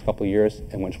in the next couple of years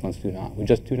and which ones do not. We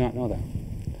just do not know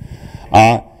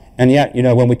that. And yet, you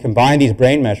know, when we combine these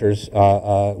brain measures,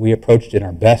 we approached in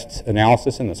our best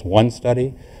analysis in this one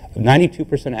study,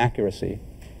 92% accuracy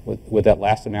with that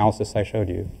last analysis I showed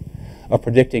you, of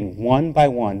predicting one by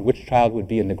one which child would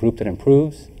be in the group that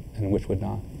improves and which would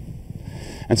not.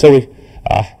 And so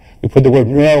we put the word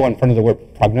neuro in front of the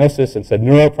word prognosis and said,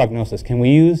 neuroprognosis, can we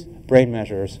use brain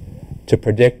measures to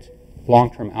predict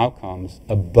long-term outcomes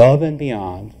above and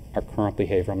beyond our current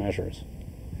behavioral measures?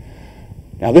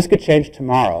 Now, this could change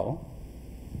tomorrow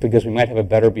because we might have a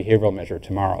better behavioral measure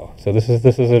tomorrow. So this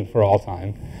isn't for all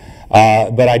time.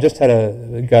 But I just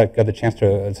had got the chance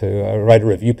to write a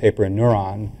review paper in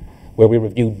Neuron where we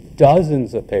reviewed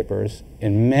dozens of papers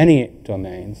in many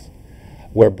domains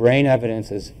where brain evidence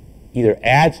is either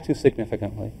adds to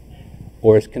significantly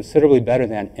or is considerably better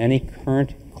than any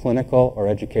current clinical or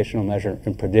educational measure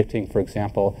in predicting, for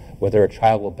example, whether a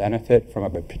child will benefit from a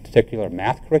particular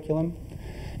math curriculum,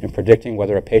 in predicting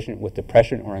whether a patient with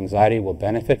depression or anxiety will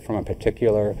benefit from a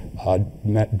particular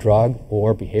drug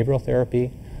or behavioral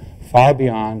therapy, far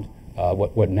beyond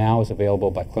what now is available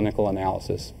by clinical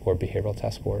analysis or behavioral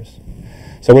test scores.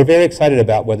 So we're very excited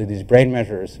about whether these brain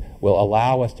measures will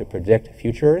allow us to predict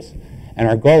futures. And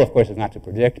our goal, of course, is not to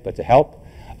predict, but to help.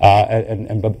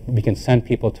 But we can send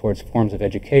people towards forms of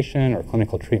education or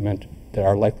clinical treatment that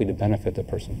are likely to benefit the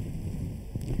person.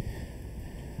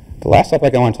 The last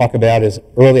topic I want to talk about is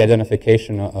early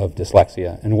identification of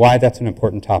dyslexia. And why that's an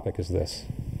important topic is this.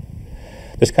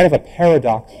 There's kind of a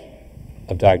paradox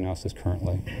of diagnosis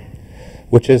currently,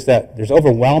 which is that there's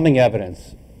overwhelming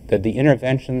evidence that the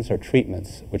interventions or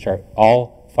treatments, which are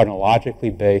all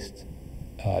phonologically based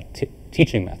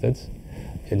teaching methods,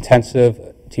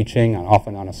 intensive teaching,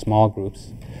 often on small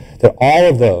groups, that all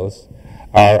of those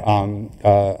are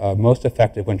most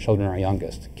effective when children are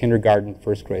youngest, kindergarten,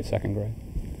 first grade, second grade.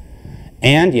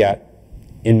 And yet,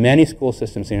 in many school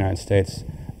systems in the United States,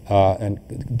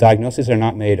 and diagnoses are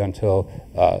not made until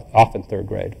often third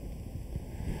grade.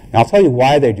 Now, I'll tell you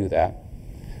why they do that,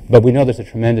 but we know there's a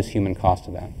tremendous human cost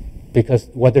to that. Because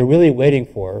what they're really waiting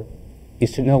for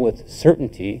is to know with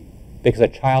certainty, because a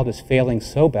child is failing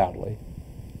so badly,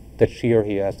 that she or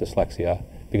he has dyslexia,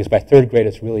 because by third grade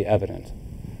it's really evident,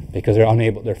 because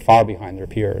they're far behind their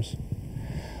peers.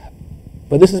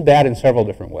 But this is bad in several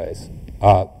different ways.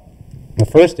 The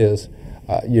first is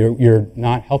you're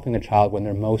not helping the child when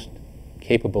they're most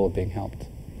capable of being helped.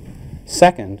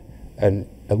 Second, and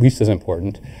at least as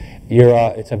important,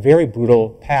 it's a very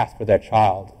brutal path for that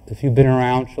child. If you've been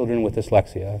around children with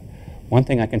dyslexia, one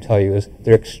thing I can tell you is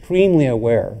they're extremely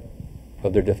aware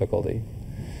of their difficulty.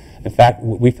 In fact,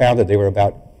 we found that they were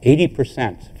about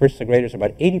 80%, first graders are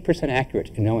about 80% accurate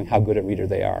in knowing how good a reader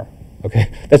they are.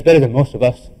 Okay? That's better than most of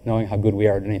us knowing how good we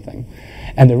are at anything.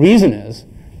 And the reason is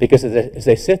because as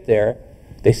they sit there,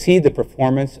 they see the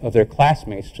performance of their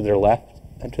classmates to their left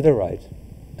and to their right,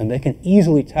 and they can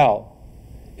easily tell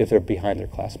if they're behind their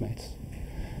classmates.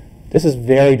 This is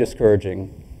very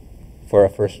discouraging for a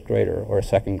first grader or a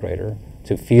second grader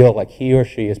to feel like he or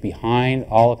she is behind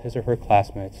all of his or her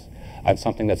classmates on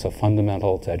something that's so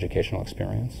fundamental to educational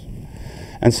experience.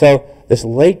 And so this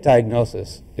late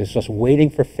diagnosis is just waiting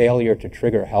for failure to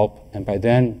trigger help, and by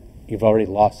then you've already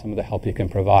lost some of the help you can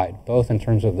provide, both in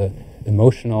terms of the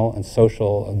emotional and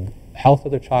social health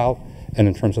of the child and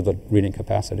in terms of the reading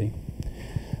capacity.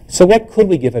 So what could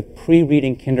we give a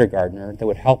pre-reading kindergartner that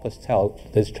would help us tell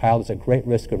this child is at great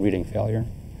risk of reading failure?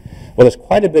 Well, there's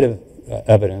quite a bit of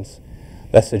evidence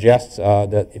that suggests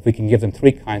that if we can give them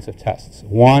three kinds of tests.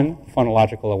 One,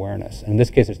 phonological awareness. And in this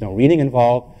case, there's no reading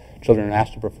involved. Children are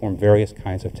asked to perform various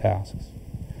kinds of tasks.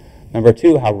 Number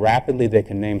two, how rapidly they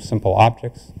can name simple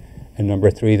objects. And number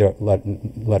three, their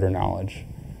letter knowledge.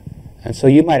 And so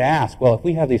you might ask, well, if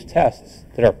we have these tests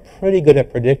that are pretty good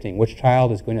at predicting which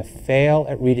child is going to fail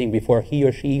at reading before he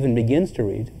or she even begins to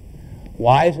read,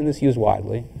 why isn't this used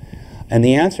widely? And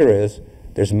the answer is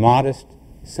there's modest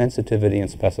sensitivity and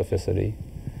specificity.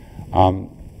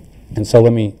 And so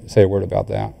let me say a word about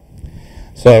that.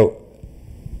 So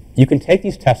you can take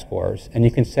these test scores and you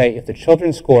can say if the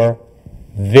children score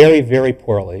very, very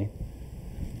poorly,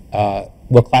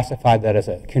 we'll classify that as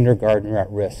a kindergartner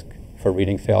at risk for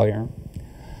reading failure.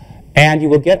 And you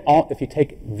will get, if you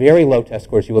take very low test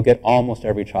scores, you will get almost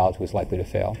every child who is likely to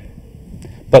fail.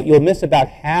 But you'll miss about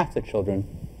half the children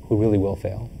who really will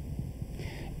fail.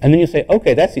 And then you say,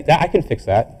 okay, I can fix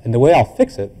that. And the way I'll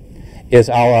fix it is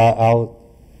I'll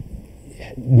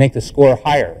make the score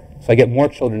higher, so I get more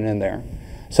children in there.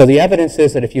 So the evidence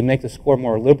is that if you make the score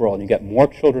more liberal and you get more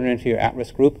children into your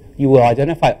at-risk group, you will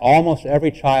identify almost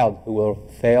every child who will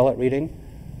fail at reading,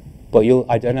 but you'll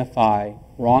identify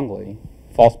wrongly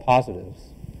false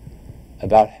positives.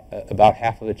 About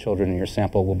half of the children in your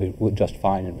sample will be just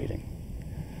fine in reading.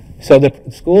 So the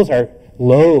schools are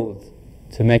loath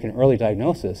to make an early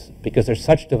diagnosis because there's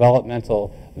such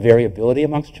developmental variability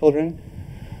amongst children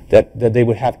that they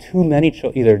would have too many,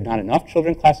 either not enough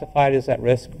children classified as at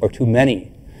risk or too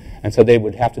many. And so they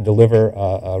would have to deliver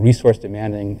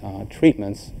resource-demanding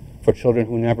treatments for children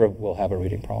who never will have a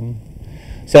reading problem.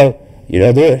 So, you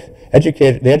know, the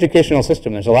educational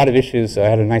system, there's a lot of issues. I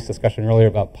had a nice discussion earlier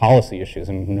about policy issues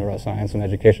in neuroscience and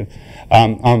education.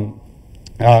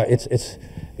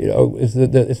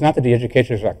 It's not that the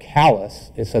educators are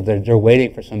callous, it's that they're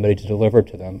waiting for somebody to deliver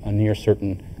to them a near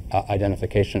certain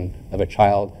identification of a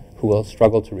child who will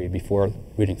struggle to read before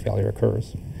reading failure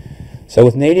occurs. So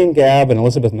with Nadine Gabb and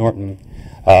Elizabeth Norton,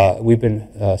 we've been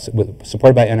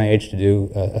supported by NIH to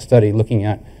do a study looking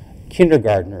at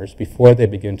kindergartners before they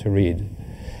begin to read.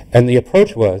 And the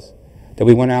approach was that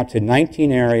we went out to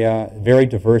 19 area, very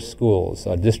diverse schools,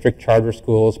 district charter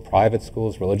schools, private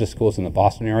schools, religious schools in the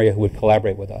Boston area who would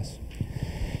collaborate with us.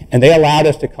 And they allowed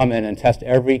us to come in and test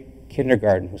every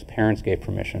kindergarten whose parents gave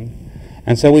permission.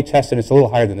 And so we tested, it's a little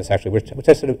higher than this actually, we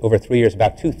tested over 3 years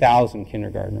about 2,000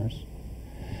 kindergartners.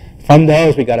 From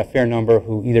those, we got a fair number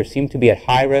who either seemed to be at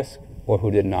high risk or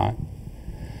who did not.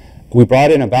 We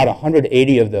brought in about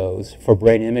 180 of those for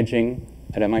brain imaging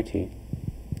at MIT.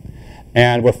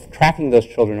 And we're tracking those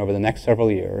children over the next several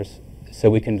years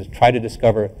so we can try to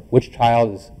discover which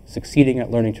child is succeeding at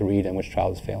learning to read and which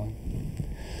child is failing.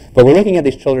 But we're looking at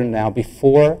these children now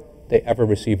before they ever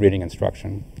receive reading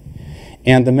instruction.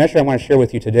 And the measure I want to share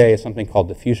with you today is something called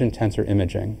diffusion tensor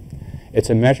imaging. It's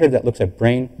a measure that looks at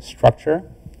brain structure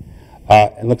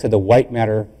and looks at the white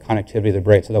matter connectivity of the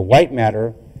brain. So the white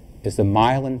matter is the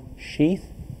myelin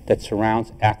sheath that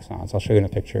surrounds axons. I'll show you in a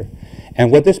picture. And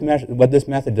what this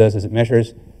method does is it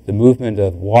measures the movement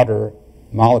of water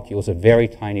molecules at very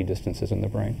tiny distances in the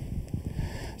brain.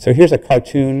 So here's a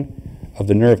cartoon of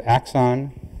the nerve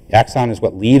axon. The axon is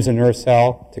what leaves a nerve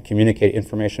cell to communicate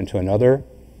information to another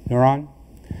neuron.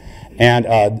 And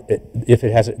if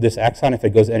it has this axon, if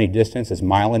it goes any distance, is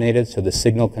myelinated, so the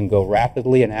signal can go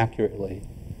rapidly and accurately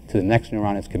to the next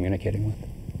neuron it's communicating with.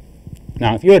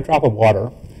 Now, if you're a drop of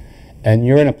water and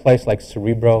you're in a place like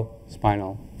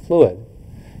cerebrospinal fluid,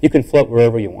 you can float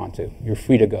wherever you want to. You're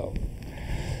free to go.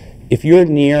 If you're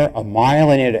near a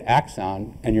myelinated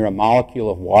axon and you're a molecule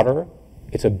of water,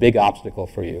 it's a big obstacle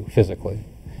for you physically.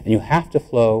 And you have to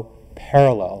flow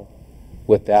parallel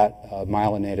with that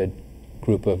myelinated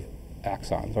group of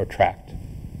axons or tract.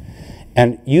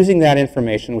 And using that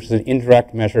information, which is an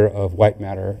indirect measure of white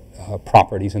matter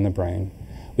properties in the brain,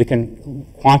 we can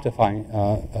quantify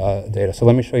data. So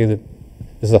let me show you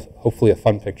this is hopefully a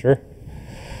fun picture.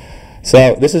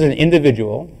 So this is an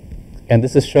individual, and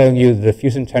this is showing you the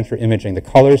diffusion tensor imaging. The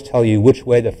colors tell you which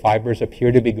way the fibers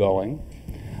appear to be going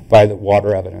by the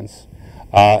water evidence.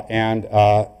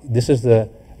 This is the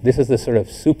sort of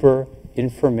super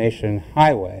information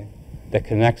highway that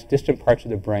connects distant parts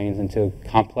of the brains into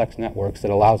complex networks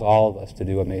that allows all of us to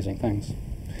do amazing things.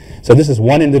 So this is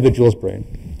one individual's brain.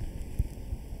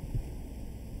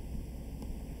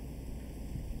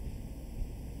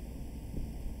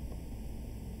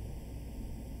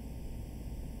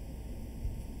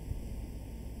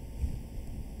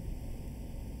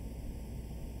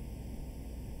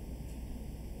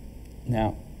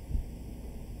 Now,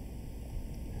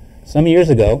 some years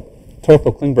ago,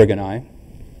 Torkel Klingberg and I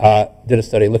did a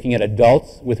study looking at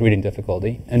adults with reading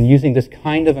difficulty, and using this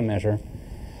kind of a measure,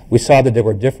 we saw that there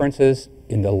were differences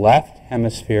in the left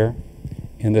hemisphere,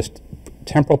 in this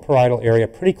temporal parietal area,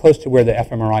 pretty close to where the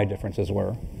fMRI differences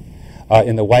were,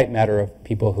 in the white matter of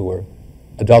people who were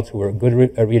adults who were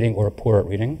good at reading or poor at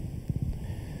reading.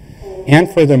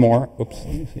 And furthermore, oops,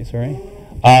 let me see, sorry.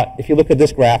 If you look at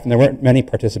this graph, and there weren't many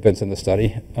participants in the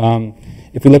study,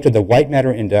 if we looked at the white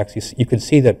matter index, you could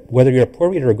see that whether you're a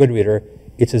poor reader or a good reader,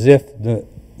 it's as if the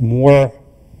more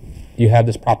you have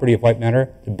this property of white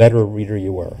matter, the better a reader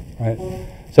you were, right?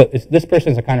 So this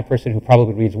person's the kind of person who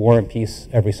probably reads War and Peace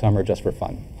every summer just for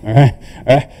fun, all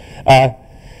right?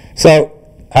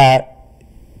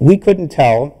 We couldn't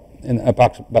tell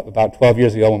about 12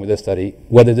 years ago when we did this study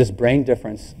whether this brain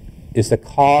difference is the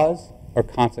cause or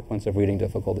consequence of reading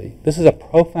difficulty. This is a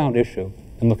profound issue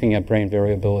in looking at brain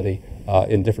variability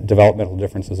in different developmental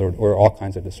differences or all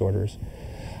kinds of disorders.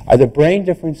 Are the brain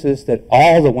differences that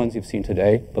all the ones you've seen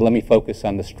today, but let me focus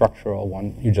on the structural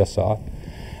one you just saw,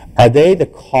 are they the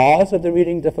cause of the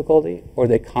reading difficulty or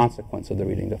the consequence of the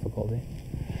reading difficulty?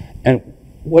 And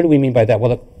what do we mean by that?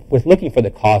 Well, we're looking for the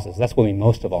causes. That's what we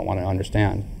most of all want to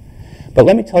understand. But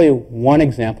let me tell you one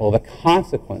example of a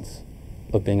consequence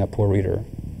of being a poor reader.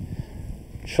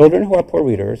 Children who are poor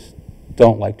readers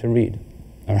don't like to read.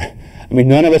 All right? I mean,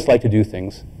 none of us like to do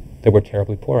things that we're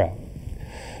terribly poor at.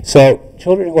 So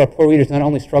children who are poor readers not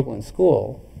only struggle in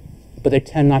school, but they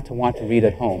tend not to want to read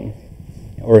at home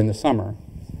or in the summer,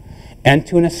 and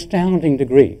to an astounding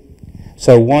degree.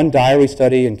 So one diary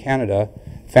study in Canada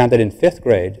found that in 5th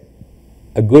grade,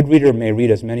 a good reader may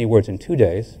read as many words in 2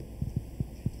 days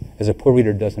as a poor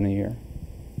reader does in a year.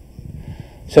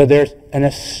 So there's an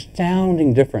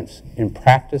astounding difference in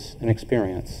practice and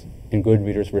experience in good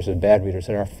readers versus bad readers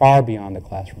that are far beyond the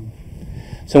classroom.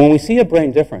 So when we see a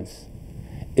brain difference,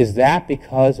 is that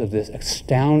because of this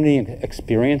astounding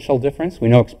experiential difference? We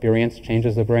know experience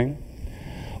changes the brain.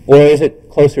 Or is it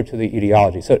closer to the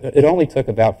etiology? So it only took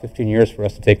about 15 years for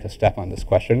us to take a step on this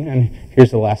question, and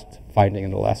here's the last finding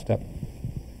in the last step.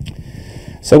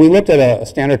 So we looked at a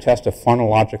standard test of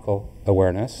phonological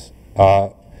awareness.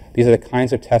 These are the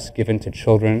kinds of tests given to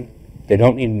children. They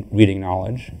don't need reading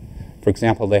knowledge. For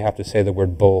example, they have to say the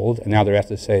word bold, and now they're asked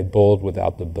to say bold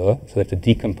without the b, so they have to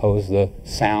decompose the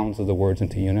sounds of the words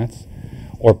into units.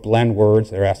 Or blend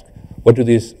words, they're asked, what do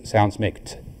these sounds make,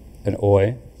 t and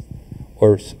oi,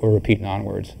 or repeat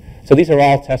non-words. So these are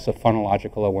all tests of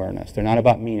phonological awareness. They're not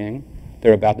about meaning,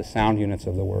 they're about the sound units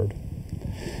of the word.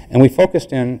 And we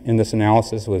focused in this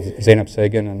analysis with Zeynep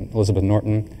Sagan and Elizabeth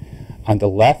Norton on the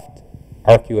left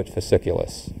arcuate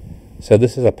fasciculus. So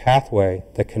this is a pathway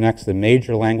that connects the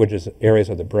major languages areas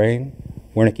of the brain,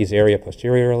 Wernicke's area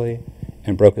posteriorly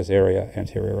and Broca's area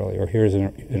anteriorly, or here's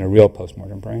in a real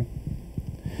postmortem brain.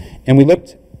 And we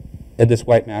looked at this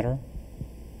white matter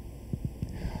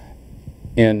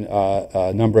in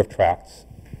a number of tracts.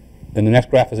 And the next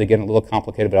graph is again a little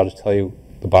complicated, but I'll just tell you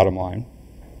the bottom line.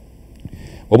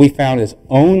 What we found is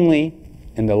only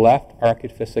in the left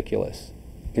arcuate fasciculus,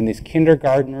 in these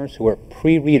kindergartners who are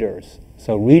pre-readers,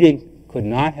 so reading could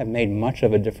not have made much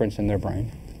of a difference in their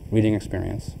brain, reading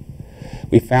experience.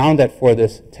 We found that for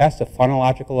this test of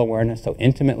phonological awareness, so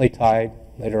intimately tied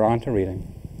later on to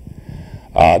reading,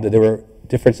 that there were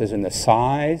differences in the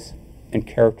size and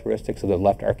characteristics of the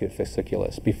left arcuate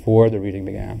fasciculus before the reading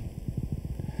began.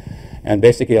 And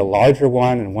basically a larger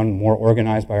one and one more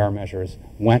organized by our measures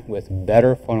went with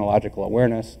better phonological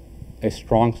awareness, a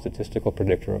strong statistical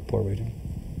predictor of poor reading.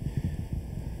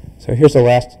 So here's the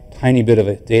last tiny bit of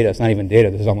data. It's not even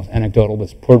data. This is almost anecdotal, but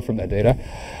it's pulled from that data.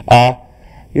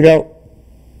 You know,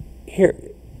 here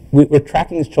we're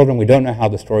tracking these children. We don't know how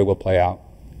the story will play out.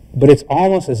 But it's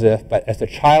almost as if, as the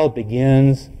child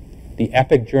begins the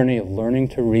epic journey of learning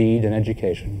to read and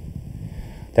education,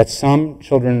 that some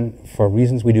children, for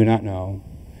reasons we do not know,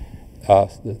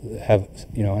 have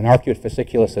an arcuate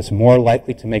fasciculus that's more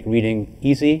likely to make reading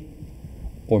easy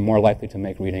or more likely to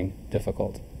make reading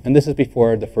difficult. And this is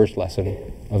before the first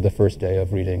lesson of the first day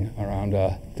of reading around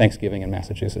Thanksgiving in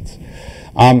Massachusetts.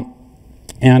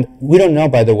 And we don't know,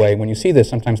 by the way, when you see this,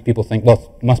 sometimes people think,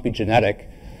 well, it must be genetic.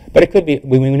 But it could be,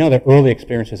 we know that early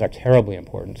experiences are terribly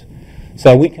important.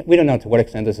 So we don't know to what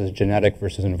extent this is genetic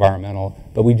versus environmental,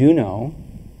 but we do know,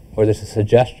 or there's a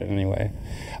suggestion anyway,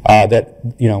 that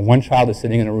one child is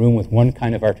sitting in a room with one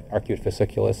kind of arcuate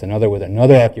fasciculus, another with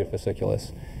another arcuate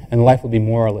fasciculus, and life will be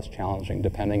more or less challenging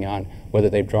depending on whether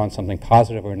they've drawn something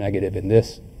positive or negative in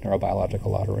this neurobiological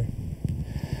lottery.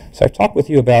 So I've talked with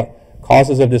you about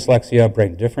causes of dyslexia,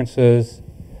 brain differences,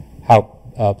 how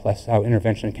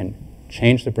intervention can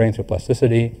change the brain through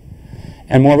plasticity,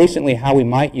 and more recently how we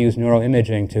might use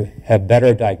neuroimaging to have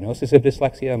better diagnosis of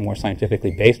dyslexia, more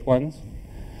scientifically based ones,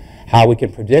 how we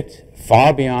can predict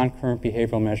far beyond current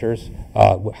behavioral measures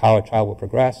how a child will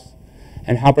progress,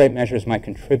 and how brain measures might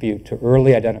contribute to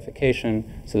early identification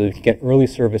so that we can get early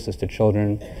services to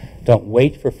children. Don't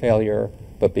wait for failure,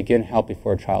 but begin help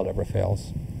before a child ever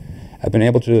fails. I've been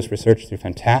able to do this research through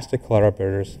fantastic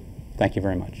collaborators. Thank you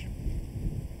very much.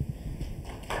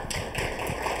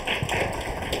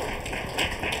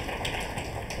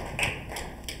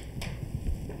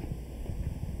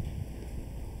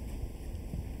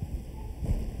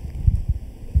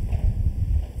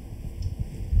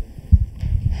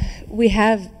 We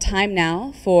have time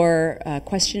now for a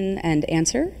question and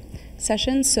answer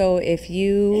session, so if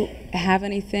you have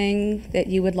anything that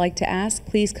you would like to ask,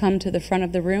 please come to the front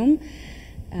of the room.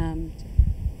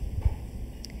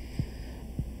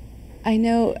 I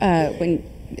know when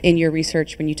in your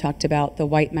research, when you talked about the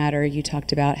white matter, you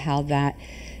talked about how that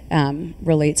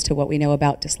relates to what we know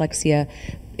about dyslexia.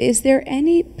 Is there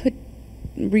any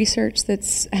research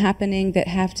that's happening that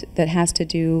has to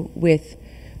do with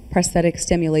prosthetic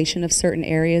stimulation of certain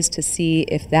areas to see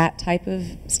if that type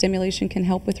of stimulation can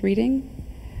help with reading?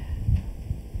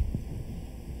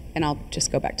 And I'll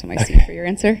just go back to my seat for your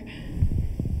answer.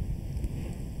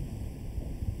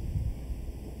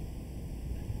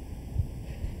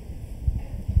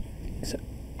 So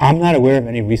I'm not aware of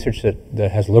any research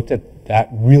that has looked at that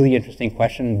really interesting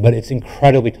question, but it's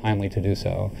incredibly timely to do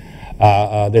so.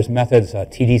 There's methods,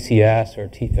 TDCS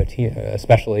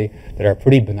especially, that are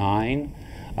pretty benign.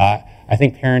 I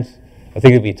think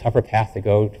it'd be a tougher path to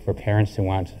go for parents who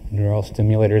want neural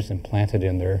stimulators implanted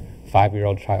in their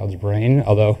 5-year-old child's brain.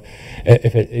 Although,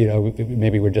 if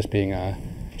maybe we're just being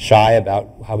shy about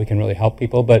how we can really help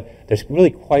people. But there's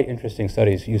really quite interesting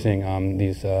studies using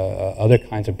these other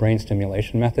kinds of brain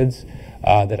stimulation methods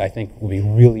that I think will be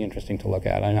really interesting to look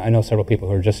at. I know several people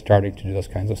who are just starting to do those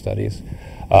kinds of studies,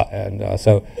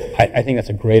 so I think that's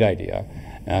a great idea.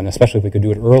 And especially if we could do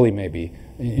it early, maybe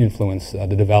influence the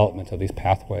development of these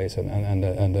pathways and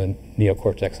the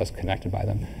neocortex that's connected by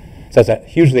them. So it's a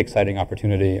hugely exciting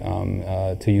opportunity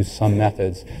to use some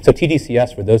methods. So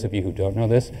TDCS, for those of you who don't know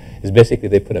this, is basically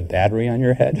they put a battery on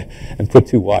your head and put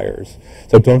 2 wires.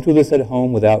 So don't do this at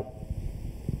home without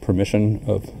permission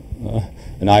of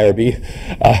an IRB.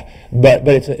 But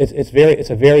it's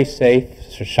a very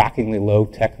safe, shockingly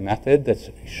low-tech method that's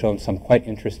shown some quite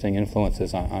interesting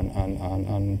influences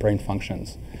on brain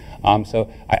functions.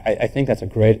 So I think that's a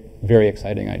great, very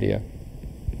exciting idea.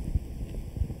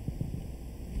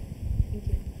 Thank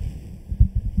you.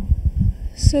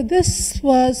 So this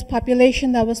was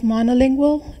population that was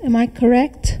monolingual, am I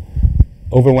correct?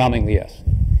 Overwhelmingly, yes.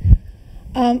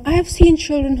 I have seen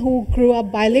children who grew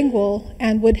up bilingual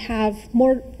and would have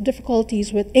more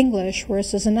difficulties with English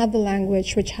versus another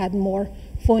language which had more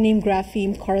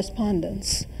phoneme-grapheme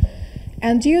correspondence.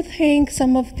 And do you think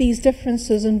some of these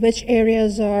differences in which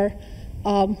areas are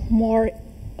more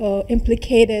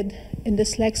implicated in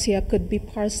dyslexia could be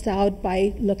parsed out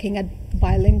by looking at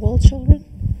bilingual children?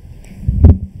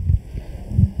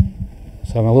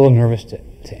 So I'm a little nervous to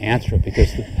answer it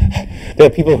because there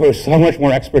are people who are so much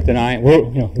more expert than I am,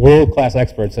 world-class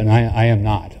experts, and I am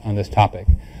not on this topic.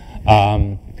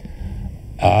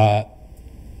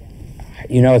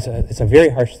 It's a very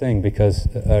harsh thing because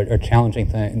a challenging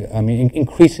thing. I mean,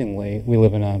 increasingly we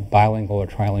live in a bilingual or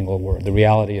trilingual world. The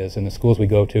reality is, in the schools we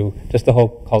go to, just the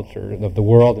whole culture of the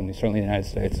world, and certainly the United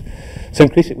States. So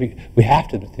increasingly, we have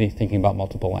to be thinking about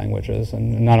multiple languages,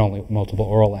 and not only multiple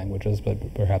oral languages,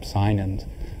 but perhaps sign and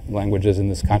languages in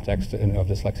this context of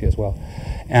dyslexia as well.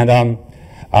 And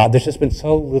there's just been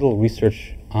so little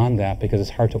research on that because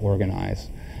it's hard to organize.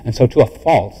 And so to a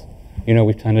fault,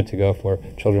 we've tended to go for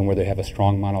children where they have a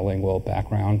strong monolingual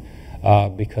background.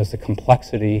 because the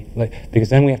complexity, because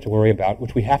then we have to worry about,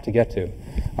 which we have to get to,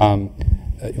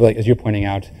 like as you're pointing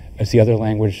out, is the other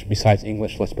language besides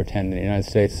English, let's pretend in the United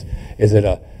States, is it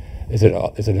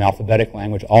an alphabetic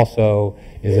language also?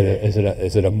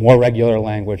 Is it a more regular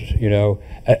language? You know,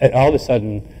 and all of a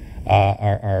sudden,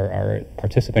 our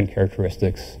participant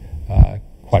characteristics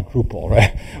quadruple,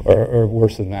 right, or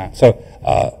worse than that.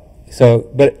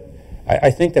 But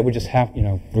I think that we just have, you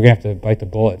know, we're going to have to bite the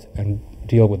bullet and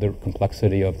deal with the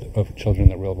complexity of children in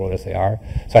the real world as they are.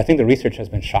 So I think the research has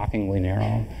been shockingly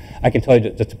narrow. I can tell you,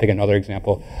 just to pick another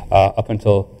example, up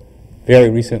until very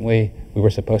recently, we were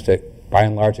supposed to, by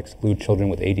and large, exclude children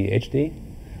with ADHD,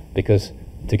 because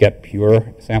to get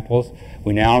pure samples,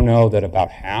 we now know that about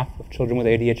half of children with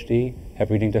ADHD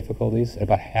have reading difficulties, and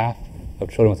about half of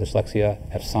children with dyslexia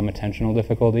have some attentional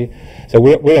difficulty. So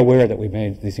we're aware that we've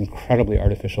made these incredibly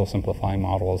artificial simplifying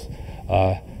models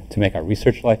to make our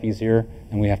research life easier,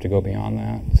 and we have to go beyond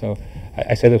that. So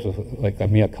I say this with like a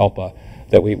mea culpa,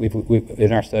 that we've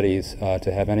in our studies,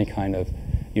 to have any kind of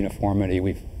uniformity,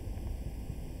 we've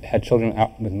had children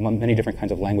out with many different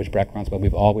kinds of language backgrounds, but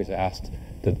we've always asked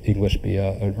that English be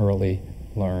an early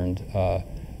learned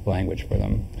language for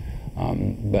them.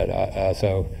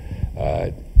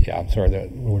 Yeah, I'm sorry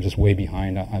that we're just way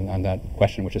behind on that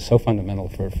question, which is so fundamental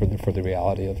for the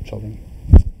reality of children.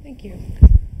 Thank you.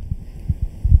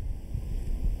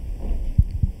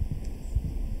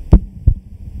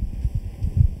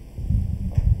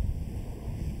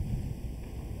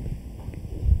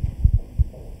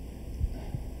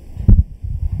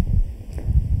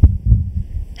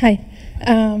 Hi.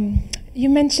 You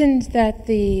mentioned that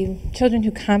the children who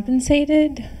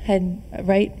compensated had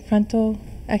right frontal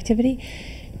activity,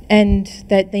 and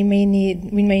that we may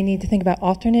need to think about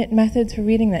alternate methods for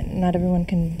reading, that not everyone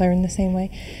can learn the same way.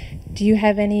 Do you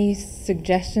have any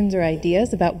suggestions or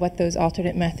ideas about what those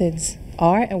alternate methods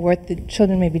are and what the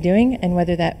children may be doing, and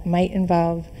whether that might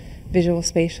involve visual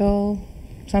spatial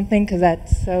something, because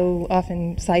that's so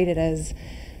often cited as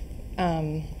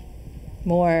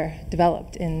more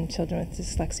developed in children with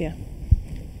dyslexia?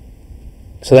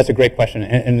 So that's a great question,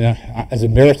 and as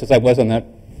embarrassed as I was on that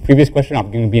previous question,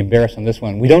 I'm going to be embarrassed on this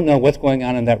one. We don't know what's going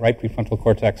on in that right prefrontal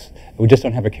cortex. We just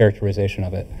don't have a characterization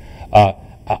of it.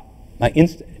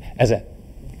 As a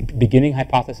beginning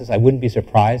hypothesis, I wouldn't be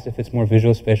surprised if it's more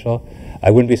visual-spatial.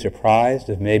 I wouldn't be surprised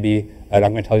if maybe, and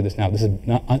I'm going to tell you this now, this is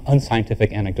not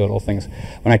unscientific anecdotal things.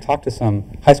 When I talked to some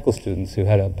high school students who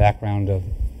had a background of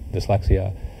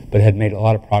dyslexia, but had made a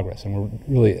lot of progress and were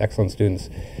really excellent students,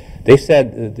 they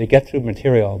said that they get through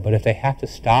material, but if they have to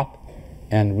stop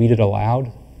and read it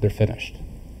aloud, they're finished.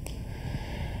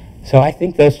 So I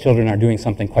think those children are doing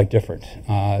something quite different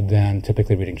than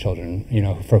typically reading children,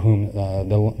 for whom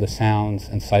the sounds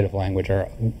and sight of language are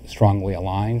strongly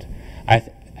aligned.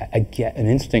 I get an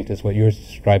instinct is what you're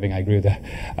describing. I agree with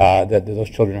that, that those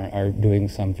children are doing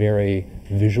some very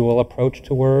visual approach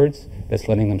to words that's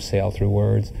letting them sail through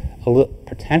words,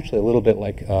 potentially a little bit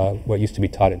like what used to be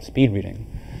taught in speed reading,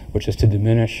 which is to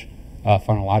diminish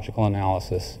phonological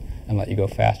analysis and let you go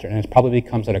faster. And it probably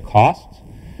comes at a cost,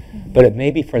 but it may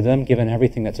be for them, given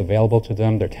everything that's available to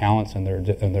them, their talents and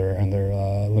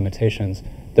their limitations,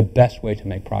 the best way to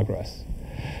make progress.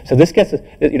 So this gets,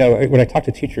 when I talk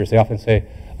to teachers, they often say,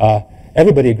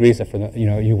 everybody agrees that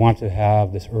you want to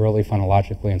have this early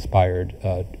phonologically inspired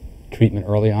treatment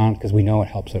early on, because we know it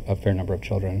helps a fair number of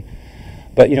children.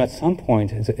 But at some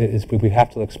point, we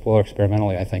have to explore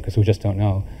experimentally, I think, because we just don't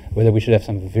know, whether we should have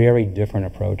some very different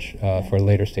approach for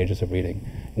later stages of reading.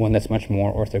 One that's much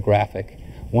more orthographic,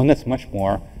 one that's much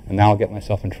more, and now I'll get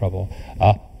myself in trouble,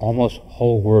 almost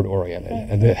whole word oriented.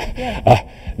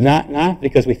 And, not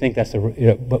because we think that's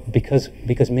but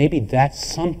because maybe that's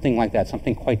something like that,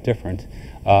 something quite different,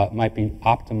 might be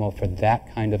optimal for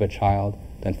that kind of a child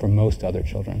than for most other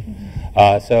children.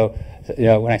 So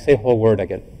when I say whole word, I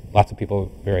get lots of people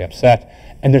very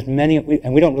upset, and there's many,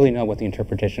 and we don't really know what the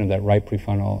interpretation of that right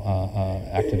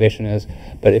prefrontal activation is.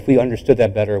 But if we understood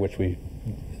that better, which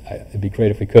it'd be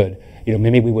great if we could,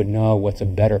 maybe we would know what's a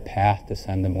better path to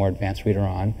send the more advanced reader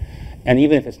on. And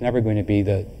even if it's never going to be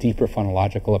the deeper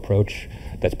phonological approach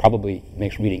that's probably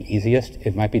makes reading easiest,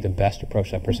 it might be the best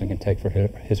approach that person can take for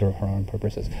his or her own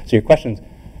purposes. So your question's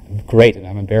great, and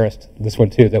I'm embarrassed, this one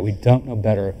too, that we don't know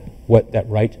better what that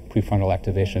right prefrontal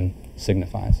activation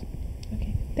signifies.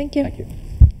 Okay, thank you. Thank you.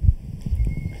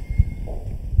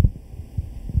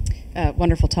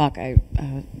 Wonderful talk. I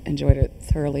enjoyed it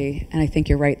thoroughly, and I think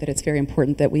you're right that it's very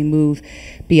important that we move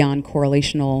beyond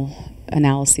correlational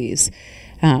analyses,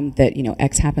 that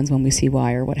X happens when we see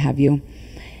Y or what have you.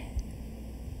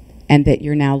 and that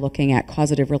you're now looking at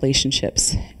causative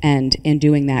relationships. And in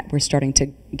doing that, we're starting to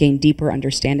gain deeper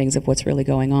understandings of what's really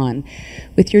going on.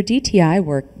 With your DTI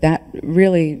work, that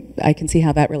really, I can see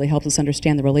how that really helps us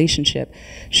understand the relationship.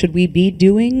 Should we be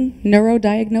doing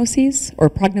neurodiagnoses, or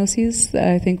prognoses,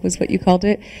 I think was what you called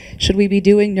it? Should we be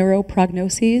doing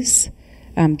neuroprognoses?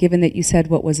 Given that you said,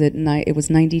 what was it, it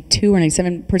was 92 or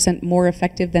 97% more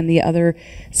effective than the other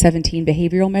 17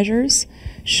 behavioral measures.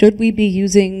 Should we be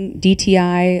using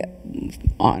DTI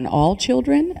on all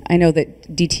children? I know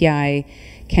that DTI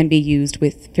can be used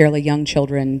with fairly young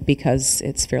children because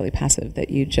it's fairly passive, that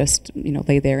you just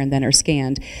lay there and then are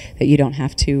scanned, that you don't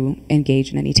have to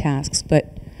engage in any tasks.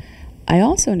 But I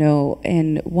also know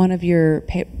in one of your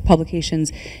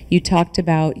publications, you talked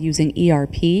about using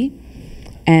ERP,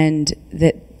 and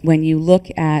that when you look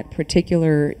at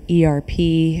particular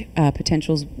ERP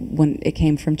potentials, when it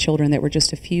came from children that were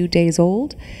just a few days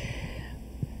old,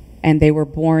 and they were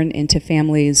born into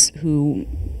families who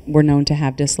were known to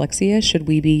have dyslexia, should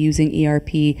we be using ERP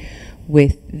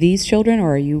with these children,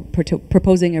 or are you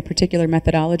proposing a particular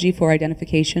methodology for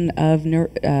identification of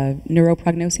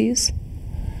neuroprognoses?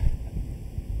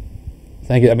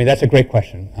 Thank you. I mean, that's a great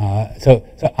question. So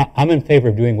I'm in favor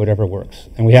of doing whatever works,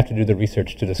 and we have to do the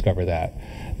research to discover that.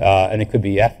 And it could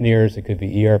be FNIRS, it could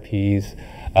be ERPs.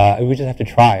 We just have to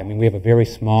try. I mean, we have a very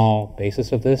small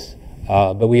basis of this,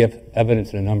 but we have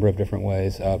evidence in a number of different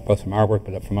ways, both from our work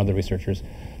but from other researchers,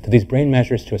 that these brain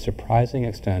measures, to a surprising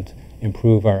extent,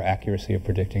 improve our accuracy of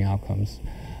predicting outcomes.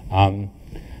 We'll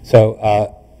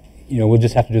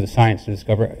just have to do the science to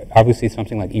discover. Obviously,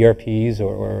 something like ERPs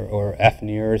or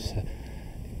FNIRS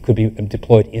could be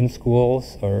deployed in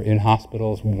schools or in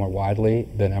hospitals more widely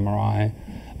than MRI.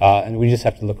 And we just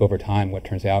have to look over time what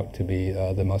turns out to be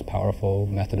the most powerful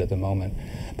method at the moment.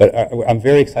 But I'm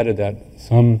very excited that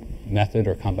some method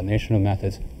or combination of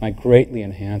methods might greatly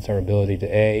enhance our ability to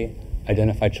A,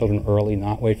 identify children early,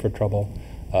 not wait for trouble,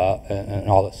 and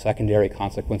all the secondary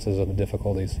consequences of the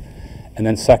difficulties. And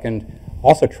then second,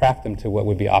 also track them to what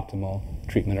would be optimal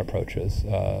treatment approaches.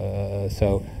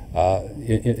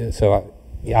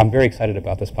 Yeah, I'm very excited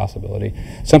about this possibility.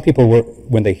 Some people,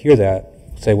 when they hear that,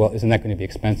 say, well, isn't that going to be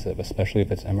expensive, especially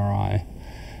if it's MRI?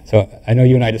 So I know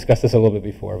you and I discussed this a little bit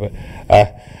before, but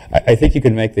I think you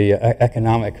can make the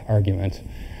economic argument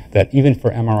that even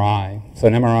for MRI, so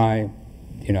an MRI,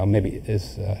 maybe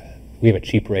is, we have a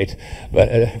cheap rate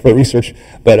but for research,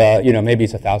 but maybe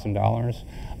it's $1,000.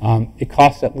 It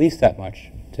costs at least that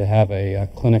much to have a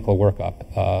clinical workup,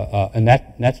 and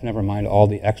that's never mind all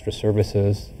the extra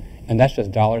services. And that's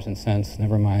just dollars and cents,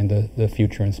 never mind the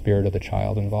future and spirit of the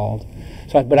child involved.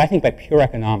 But I think by pure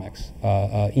economics,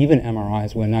 even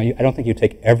MRIs, I don't think you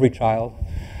take every child,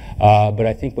 but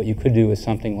I think what you could do is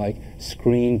something like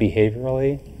screen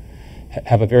behaviorally,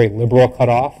 have a very liberal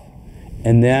cutoff,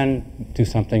 and then do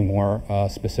something more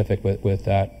specific with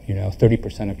that,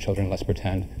 30% of children, let's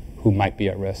pretend, who might be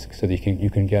at risk, so that you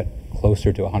can get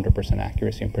closer to 100%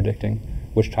 accuracy in predicting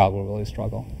which child will really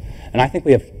struggle. And I think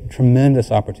we have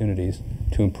tremendous opportunities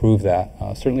to improve that,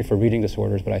 certainly for reading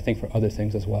disorders, but I think for other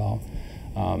things as well.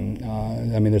 I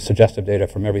mean, there's suggestive data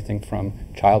from everything from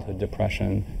childhood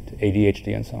depression to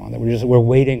ADHD and so on, that we're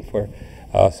waiting for,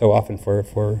 so often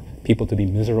for people to be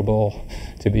miserable,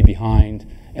 to be behind,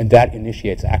 and that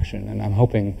initiates action. And I'm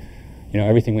hoping,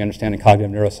 everything we understand in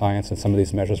cognitive neuroscience and some of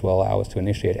these measures will allow us to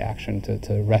initiate action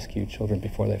to rescue children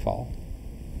before they fall.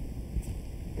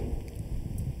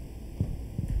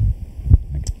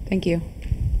 Thank you.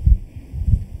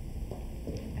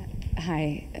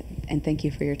 Hi, and thank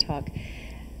you for your talk.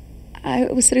 I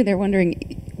was sitting there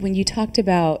wondering, when you talked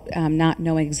about not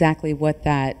knowing exactly what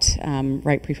that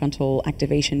right prefrontal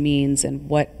activation means and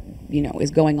what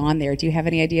is going on there, do you have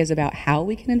any ideas about how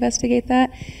we can investigate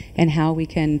that and how we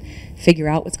can figure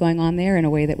out what's going on there in a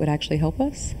way that would actually help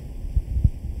us?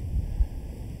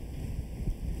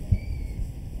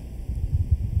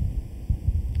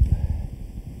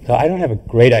 So I don't have a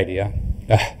great idea.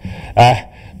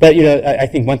 But I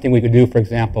think one thing we could do, for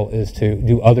example, is to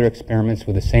do other experiments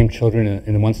with the same children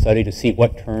in one study to see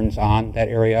what turns on that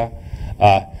area.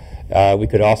 We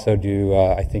could also do,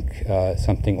 I think,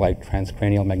 something like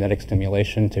transcranial magnetic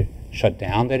stimulation to shut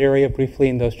down that area briefly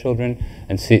in those children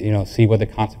and see what the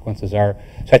consequences are.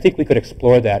 So I think we could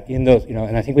explore that in those,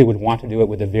 and I think we would want to do it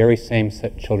with the very same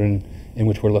set of children in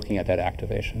which we're looking at that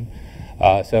activation.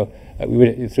 We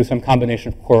would, through some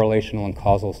combination of correlational and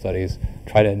causal studies,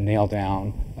 try to nail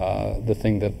down the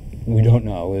thing that we don't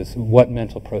know is what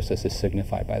mental process is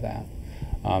signified by that.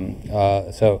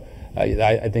 I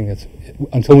think it's,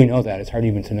 until we know that, it's hard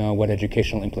even to know what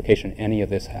educational implication any of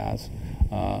this has.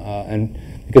 And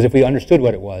because if we understood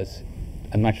what it was,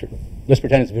 I'm not sure, let's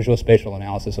pretend it's visual spatial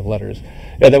analysis of letters.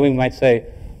 Then we might say,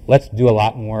 let's do a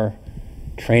lot more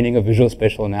training of visual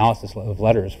spatial analysis of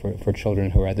letters for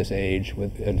children who are at this age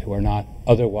and who are not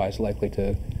otherwise likely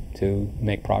to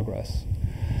make progress.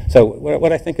 So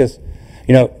what I think is,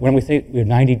 when we think we're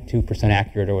 92%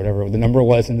 accurate or whatever the number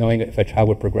was in knowing if a child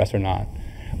would progress or not,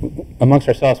 amongst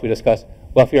ourselves we discuss,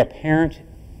 well, if you're a parent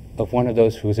of one of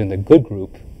those who's in the good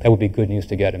group, that would be good news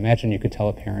to get. Imagine you could tell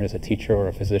a parent as a teacher or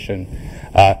a physician,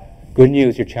 good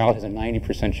news, your child has a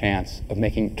 90% chance of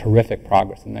making terrific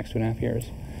progress in the next 2.5 years.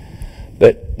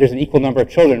 But there's an equal number of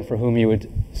children for whom you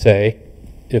would say,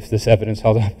 if this evidence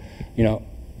held up,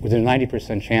 with a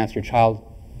 90% chance your child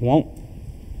won't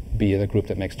be in the group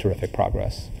that makes terrific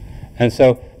progress. And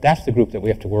so that's the group that we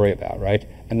have to worry about, right?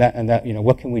 And that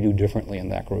what can we do differently in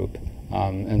that group?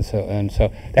 And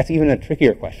so that's even a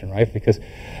trickier question, right? Because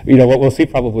what we'll see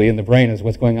probably in the brain is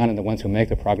what's going on in the ones who make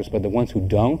the progress, but the ones who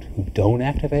don't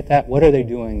activate that, what are they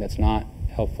doing that's not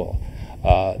helpful,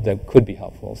 that could be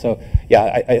helpful? So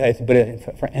yeah,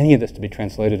 but for any of this to be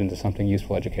translated into something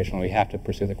useful educationally, we have to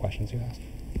pursue the questions you asked.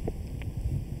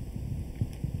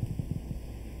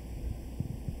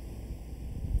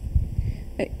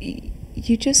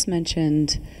 You just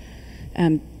mentioned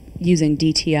using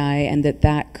DTI and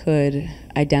that could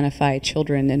identify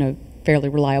children in a fairly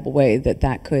reliable way,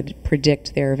 that could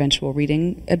predict their eventual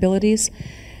reading abilities.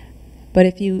 But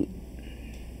if you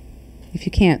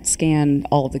can't scan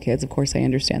all of the kids, of course I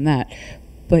understand that,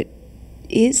 but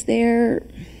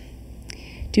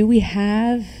do we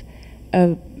have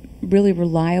a really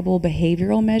reliable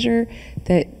behavioral measure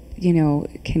that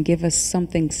can give us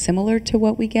something similar to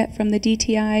what we get from the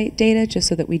DTI data, just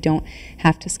so that we don't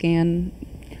have to scan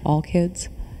all kids?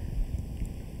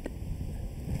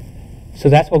 So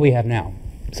that's what we have now.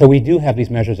 So we do have these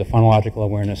measures of phonological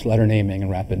awareness, letter naming, and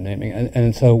rapid naming.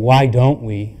 And so why don't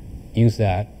we use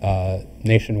that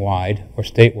nationwide or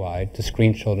statewide to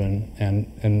screen children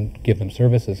and give them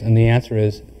services? And the answer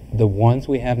is the ones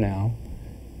we have now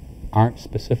aren't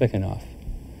specific enough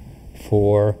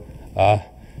for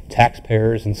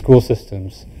taxpayers and school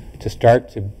systems to start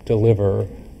to deliver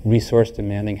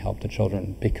resource-demanding help to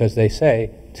children, because they say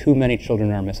too many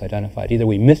children are misidentified. Either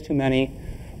we miss too many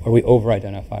or we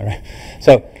over-identify, right?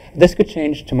 So this could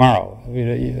change tomorrow.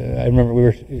 I remember we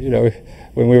were,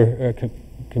 when we were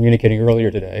communicating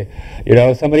earlier today,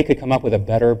 somebody could come up with a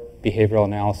better behavioral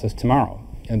analysis tomorrow.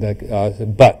 And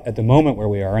but at the moment where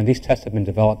we are, and these tests have been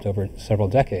developed over several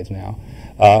decades now,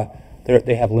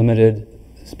 they have limited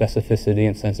specificity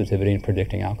and sensitivity in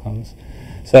predicting outcomes.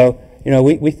 So,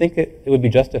 we think it would be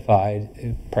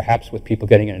justified, perhaps with people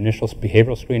getting an initial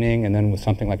behavioral screening and then with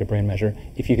something like a brain measure,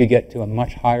 if you could get to a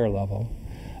much higher level,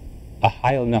 a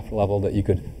high enough level that you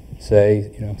could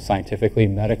say, scientifically,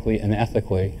 medically, and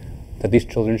ethically, that these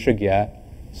children should get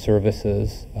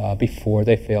services before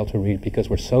they fail to read, because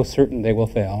we're so certain they will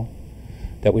fail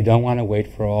that we don't want to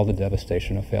wait for all the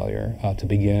devastation of failure to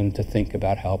begin to think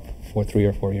about help for 3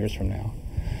 or 4 years from now.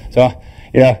 So,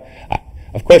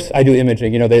 of course, I do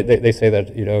imaging. They say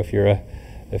that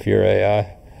if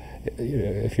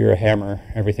you're a hammer,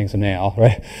 everything's a nail,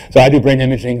 right? So I do brain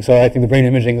imaging. So I think the brain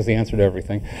imaging is the answer to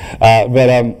everything. But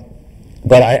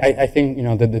I think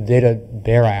that the data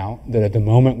bear out that at the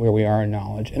moment where we are in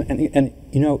knowledge, and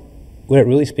what it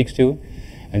really speaks to,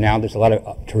 and now there's a lot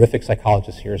of terrific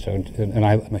psychologists here. So and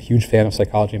I'm a huge fan of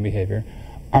psychology and behavior.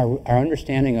 Our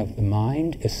understanding of the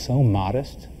mind is so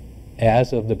modest,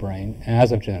 as of the brain,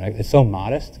 as of genetics, it's so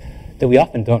modest that we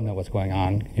often don't know what's going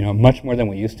on, much more than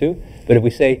we used to. But if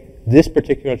we say, this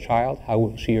particular child, how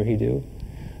will she or he do?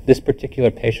 This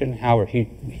particular patient, how will he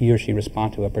or she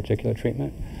respond to a particular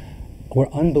treatment? We're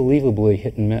unbelievably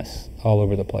hit and miss all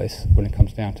over the place when it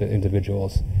comes down to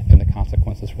individuals and the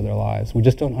consequences for their lives. We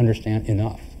just don't understand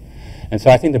enough. And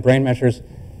so I think the brain measures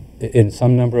in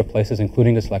some number of places,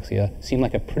 including dyslexia, seem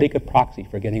like a pretty good proxy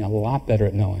for getting a lot better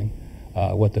at knowing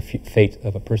what the fate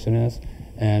of a person is,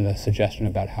 and a suggestion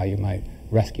about how you might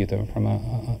rescue them from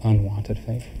an unwanted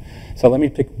fate. So let me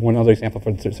pick one other example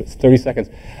for 30 seconds.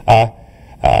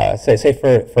 Say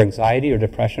for anxiety or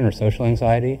depression or social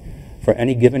anxiety, for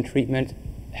any given treatment,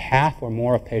 half or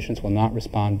more of patients will not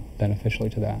respond beneficially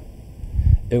to that.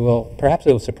 Perhaps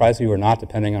it will surprise you or not,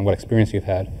 depending on what experience you've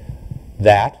had.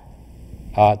 That's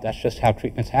just how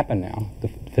treatments happen now. The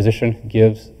physician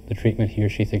gives the treatment he or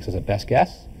she thinks is the best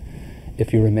guess.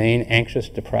 If you remain anxious,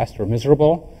 depressed, or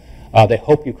miserable, they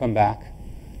hope you come back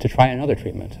to try another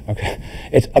treatment. Okay,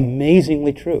 it's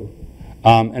amazingly true,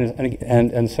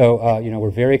 and so we're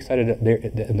very excited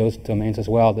in those domains as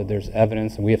well that there's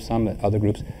evidence, and we have some at other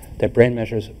groups, that brain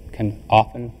measures can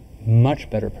often much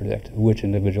better predict which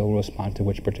individual will respond to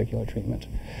which particular treatment.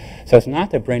 So it's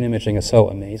not that brain imaging is so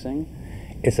amazing,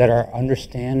 it's that our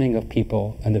understanding of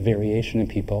people and the variation in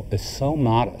people is so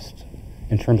modest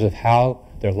in terms of how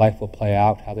their life will play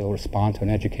out, how they'll respond to an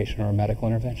education or a medical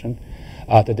intervention,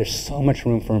 that there's so much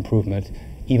room for improvement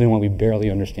even when we barely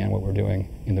understand what we're doing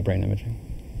in the brain imaging.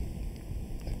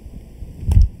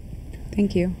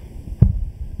 Thank you.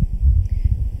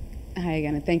 Hi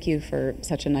again, and thank you for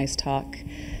such a nice talk.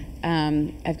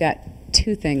 I've got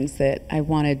two things that I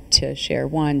wanted to share.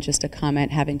 One, just a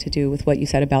comment having to do with what you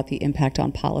said about the impact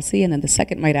on policy, and then the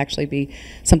second might actually be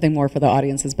something more for the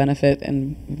audience's benefit,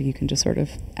 and you can just sort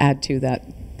of add to that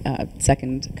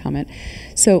second comment.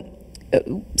 So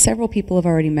several people have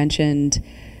already mentioned,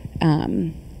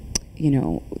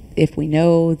 if we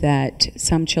know that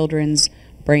some children's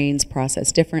brains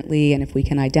process differently, and if we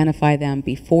can identify them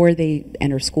before they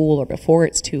enter school or before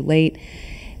it's too late.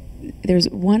 There's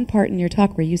one part in your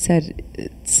talk where you said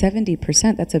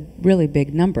 70%, that's a really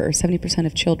big number. 70%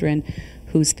 of children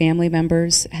whose family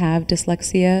members have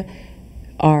dyslexia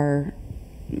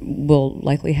will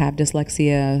likely have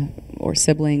dyslexia, or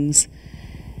siblings.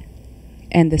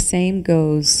 And the same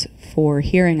goes for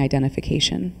hearing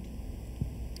identification.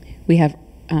 We have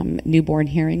newborn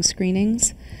hearing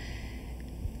screenings,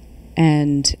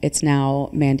 and it's now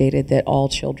mandated that all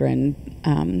children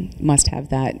must have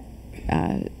that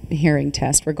hearing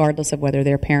test, regardless of whether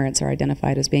their parents are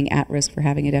identified as being at risk for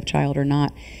having a deaf child or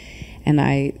not. And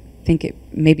I think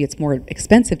maybe it's more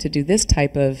expensive to do this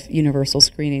type of universal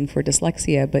screening for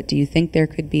dyslexia, but do you think there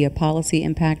could be a policy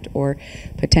impact or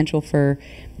potential for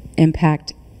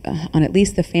impact on at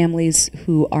least the families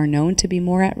who are known to be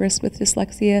more at risk with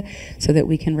dyslexia, so that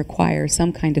we can require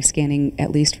some kind of scanning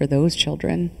at least for those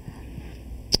children?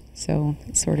 So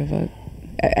it's sort of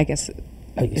I guess,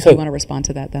 if you want to respond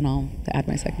to that, then I'll add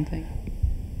my second thing.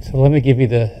 So let me give you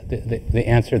the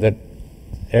answer that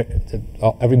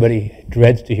everybody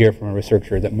dreads to hear from a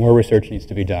researcher, that more research needs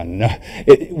to be done. No,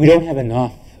 we don't have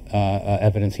enough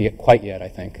evidence quite yet, I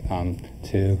think,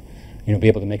 to be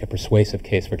able to make a persuasive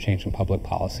case for change in public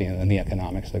policy and the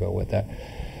economics that go with that.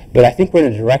 But I think we're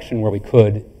in a direction where we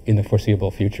could in the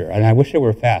foreseeable future. And I wish it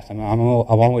were fast. I'm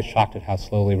always shocked at how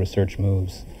slowly research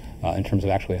moves in terms of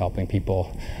actually helping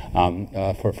people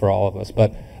for all of us.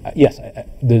 But yes,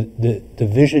 the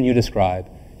vision you describe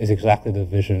is exactly the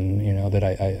vision that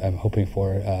I'm hoping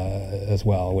for as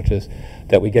well, which is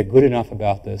that we get good enough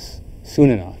about this soon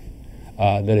enough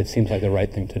that it seems like the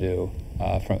right thing to do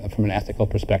from an ethical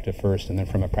perspective first, and then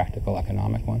from a practical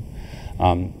economic one.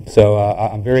 So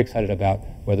I'm very excited about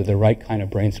whether the right kind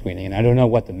of brain screening, and I don't know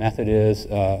what the method is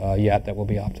yet that will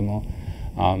be optimal,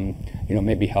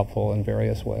 may be helpful in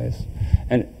various ways.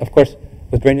 And of course,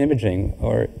 with brain imaging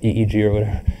or EEG or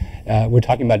whatever, we're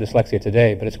talking about dyslexia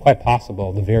today, but it's quite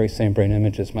possible the very same brain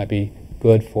images might be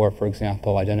good for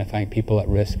example, identifying people at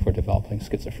risk for developing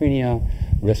schizophrenia,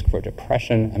 risk for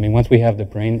depression. I mean, once we have the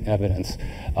brain evidence,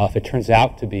 if it turns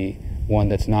out to be one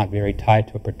that's not very tied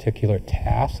to a particular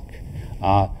task,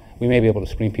 we may be able to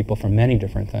screen people for many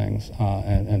different things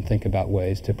and think about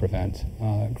ways to prevent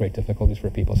great difficulties for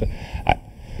people. So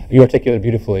you articulated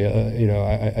beautifully.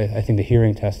 I think the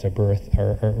hearing tests at birth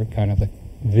are kind of the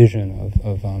vision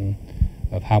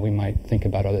of how we might think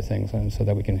about other things, and so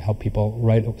that we can help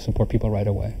people support people right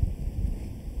away.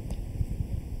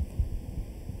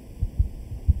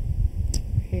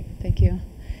 Okay, thank you.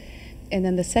 And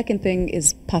then the second thing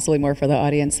is possibly more for the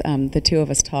audience. The two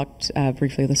of us talked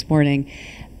briefly this morning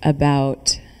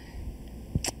about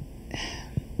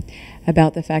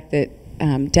the fact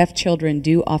that deaf children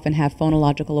do often have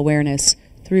phonological awareness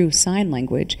through sign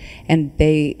language, and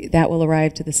that will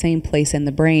arrive to the same place in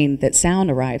the brain that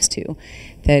sound arrives to.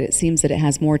 That it seems that it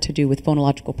has more to do with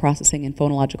phonological processing and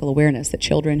phonological awareness, that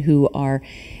children who are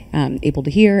able to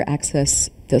hear access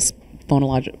this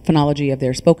phonology of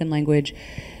their spoken language.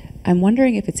 I'm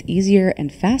wondering if it's easier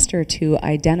and faster to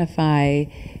identify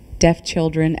deaf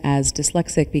children as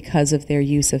dyslexic because of their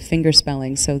use of finger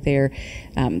spelling. So the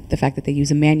fact that they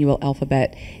use a manual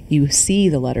alphabet, you see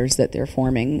the letters that they're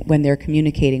forming when they're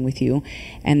communicating with you.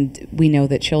 And we know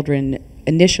that children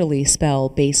initially spell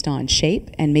based on shape,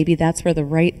 and maybe that's where the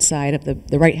right side of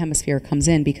the right hemisphere comes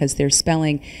in, because they're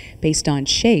spelling based on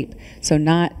shape, so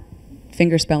not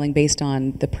finger spelling based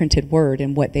on the printed word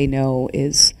and what they know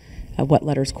is what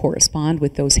letters correspond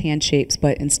with those hand shapes,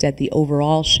 but instead the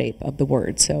overall shape of the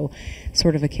word. So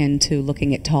sort of akin to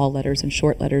looking at tall letters and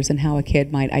short letters and how a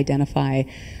kid might identify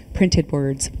printed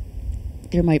words.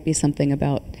 There might be something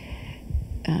about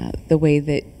the way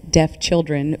that deaf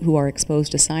children who are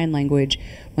exposed to sign language,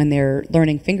 when they're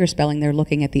learning finger spelling, they're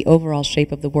looking at the overall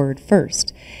shape of the word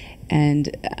first.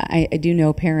 And I do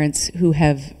know parents who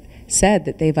have said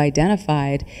that they've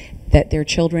identified that their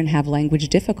children have language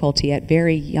difficulty at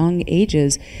very young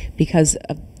ages because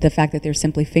of the fact that they're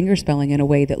simply fingerspelling in a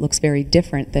way that looks very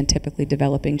different than typically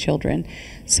developing children.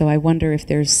 So I wonder if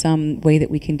there's some way that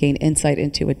we can gain insight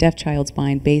into a deaf child's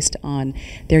mind based on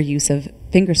their use of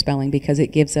fingerspelling, because it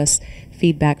gives us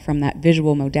feedback from that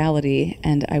visual modality,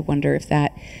 and I wonder if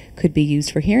that could be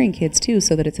used for hearing kids too,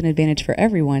 so that it's an advantage for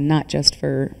everyone, not just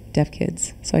for deaf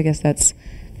kids. So I guess that's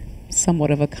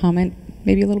somewhat of a comment,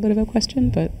 maybe a little bit of a question,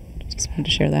 but just wanted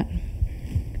to share that.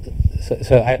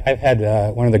 So I've had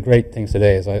one of the great things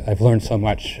today is I've learned so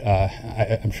much.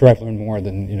 I'm sure I've learned more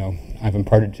than I've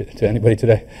imparted to anybody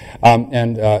today,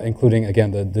 and including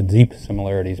again the deep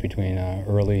similarities between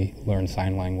early learned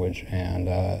sign language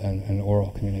and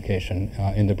oral communication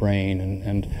in the brain,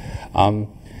 and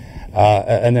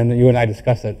then you and I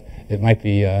discussed that it might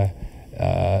be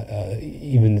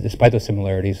even despite those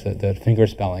similarities that finger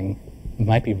spelling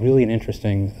might be really an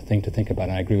interesting thing to think about,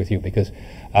 and I agree with you, because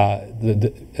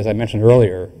as I mentioned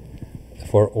earlier,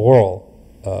 for oral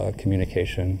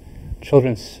communication,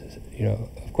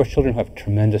 of course children who have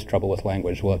tremendous trouble with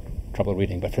language will have trouble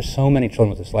reading, but for so many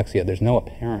children with dyslexia, there's no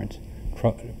apparent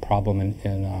problem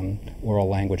in oral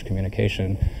language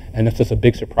communication, and it's just a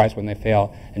big surprise when they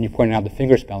fail, and you pointed out the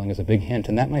finger spelling is a big hint,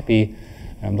 and that might be,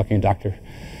 I'm looking at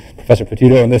Professor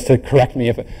Petito on this to correct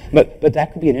me, but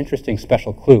that could be an interesting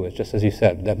special clue. It's just as you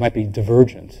said, that might be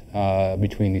divergent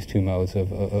between these two modes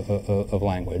of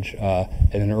language,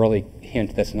 and an early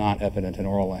hint that's not evident in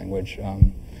oral language.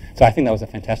 So I think that was a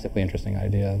fantastically interesting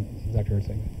idea, Dr.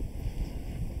 Herzig.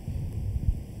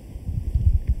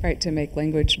 Right, to make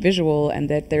language visual, and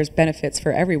that there's benefits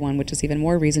for everyone, which is even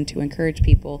more reason to encourage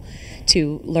people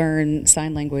to learn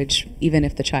sign language, even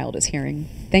if the child is hearing.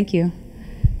 Thank you.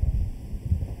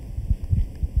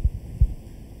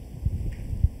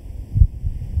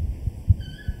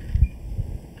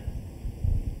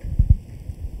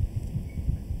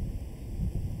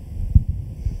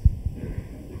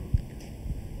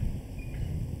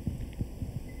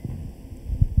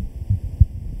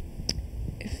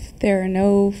 There are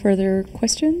no further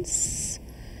questions?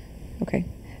 Okay.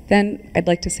 Then I'd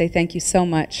like to say thank you so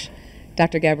much,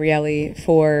 Dr. Gabrieli,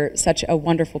 for such a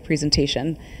wonderful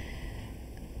presentation.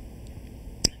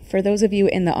 For those of you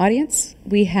in the audience,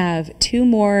 we have 2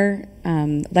 more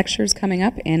lectures coming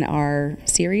up in our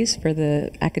series for the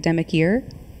academic year.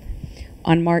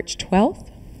 On March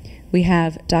 12th, we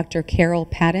have Dr. Carol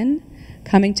Patton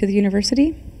coming to the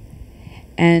university.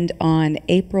 And on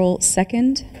April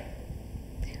 2nd,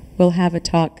 we'll have a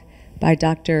talk by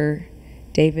Dr.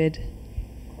 David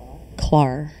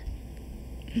Clar.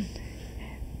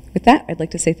 With that, I'd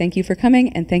like to say thank you for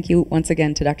coming, and thank you once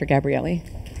again to Dr. Gabrieli.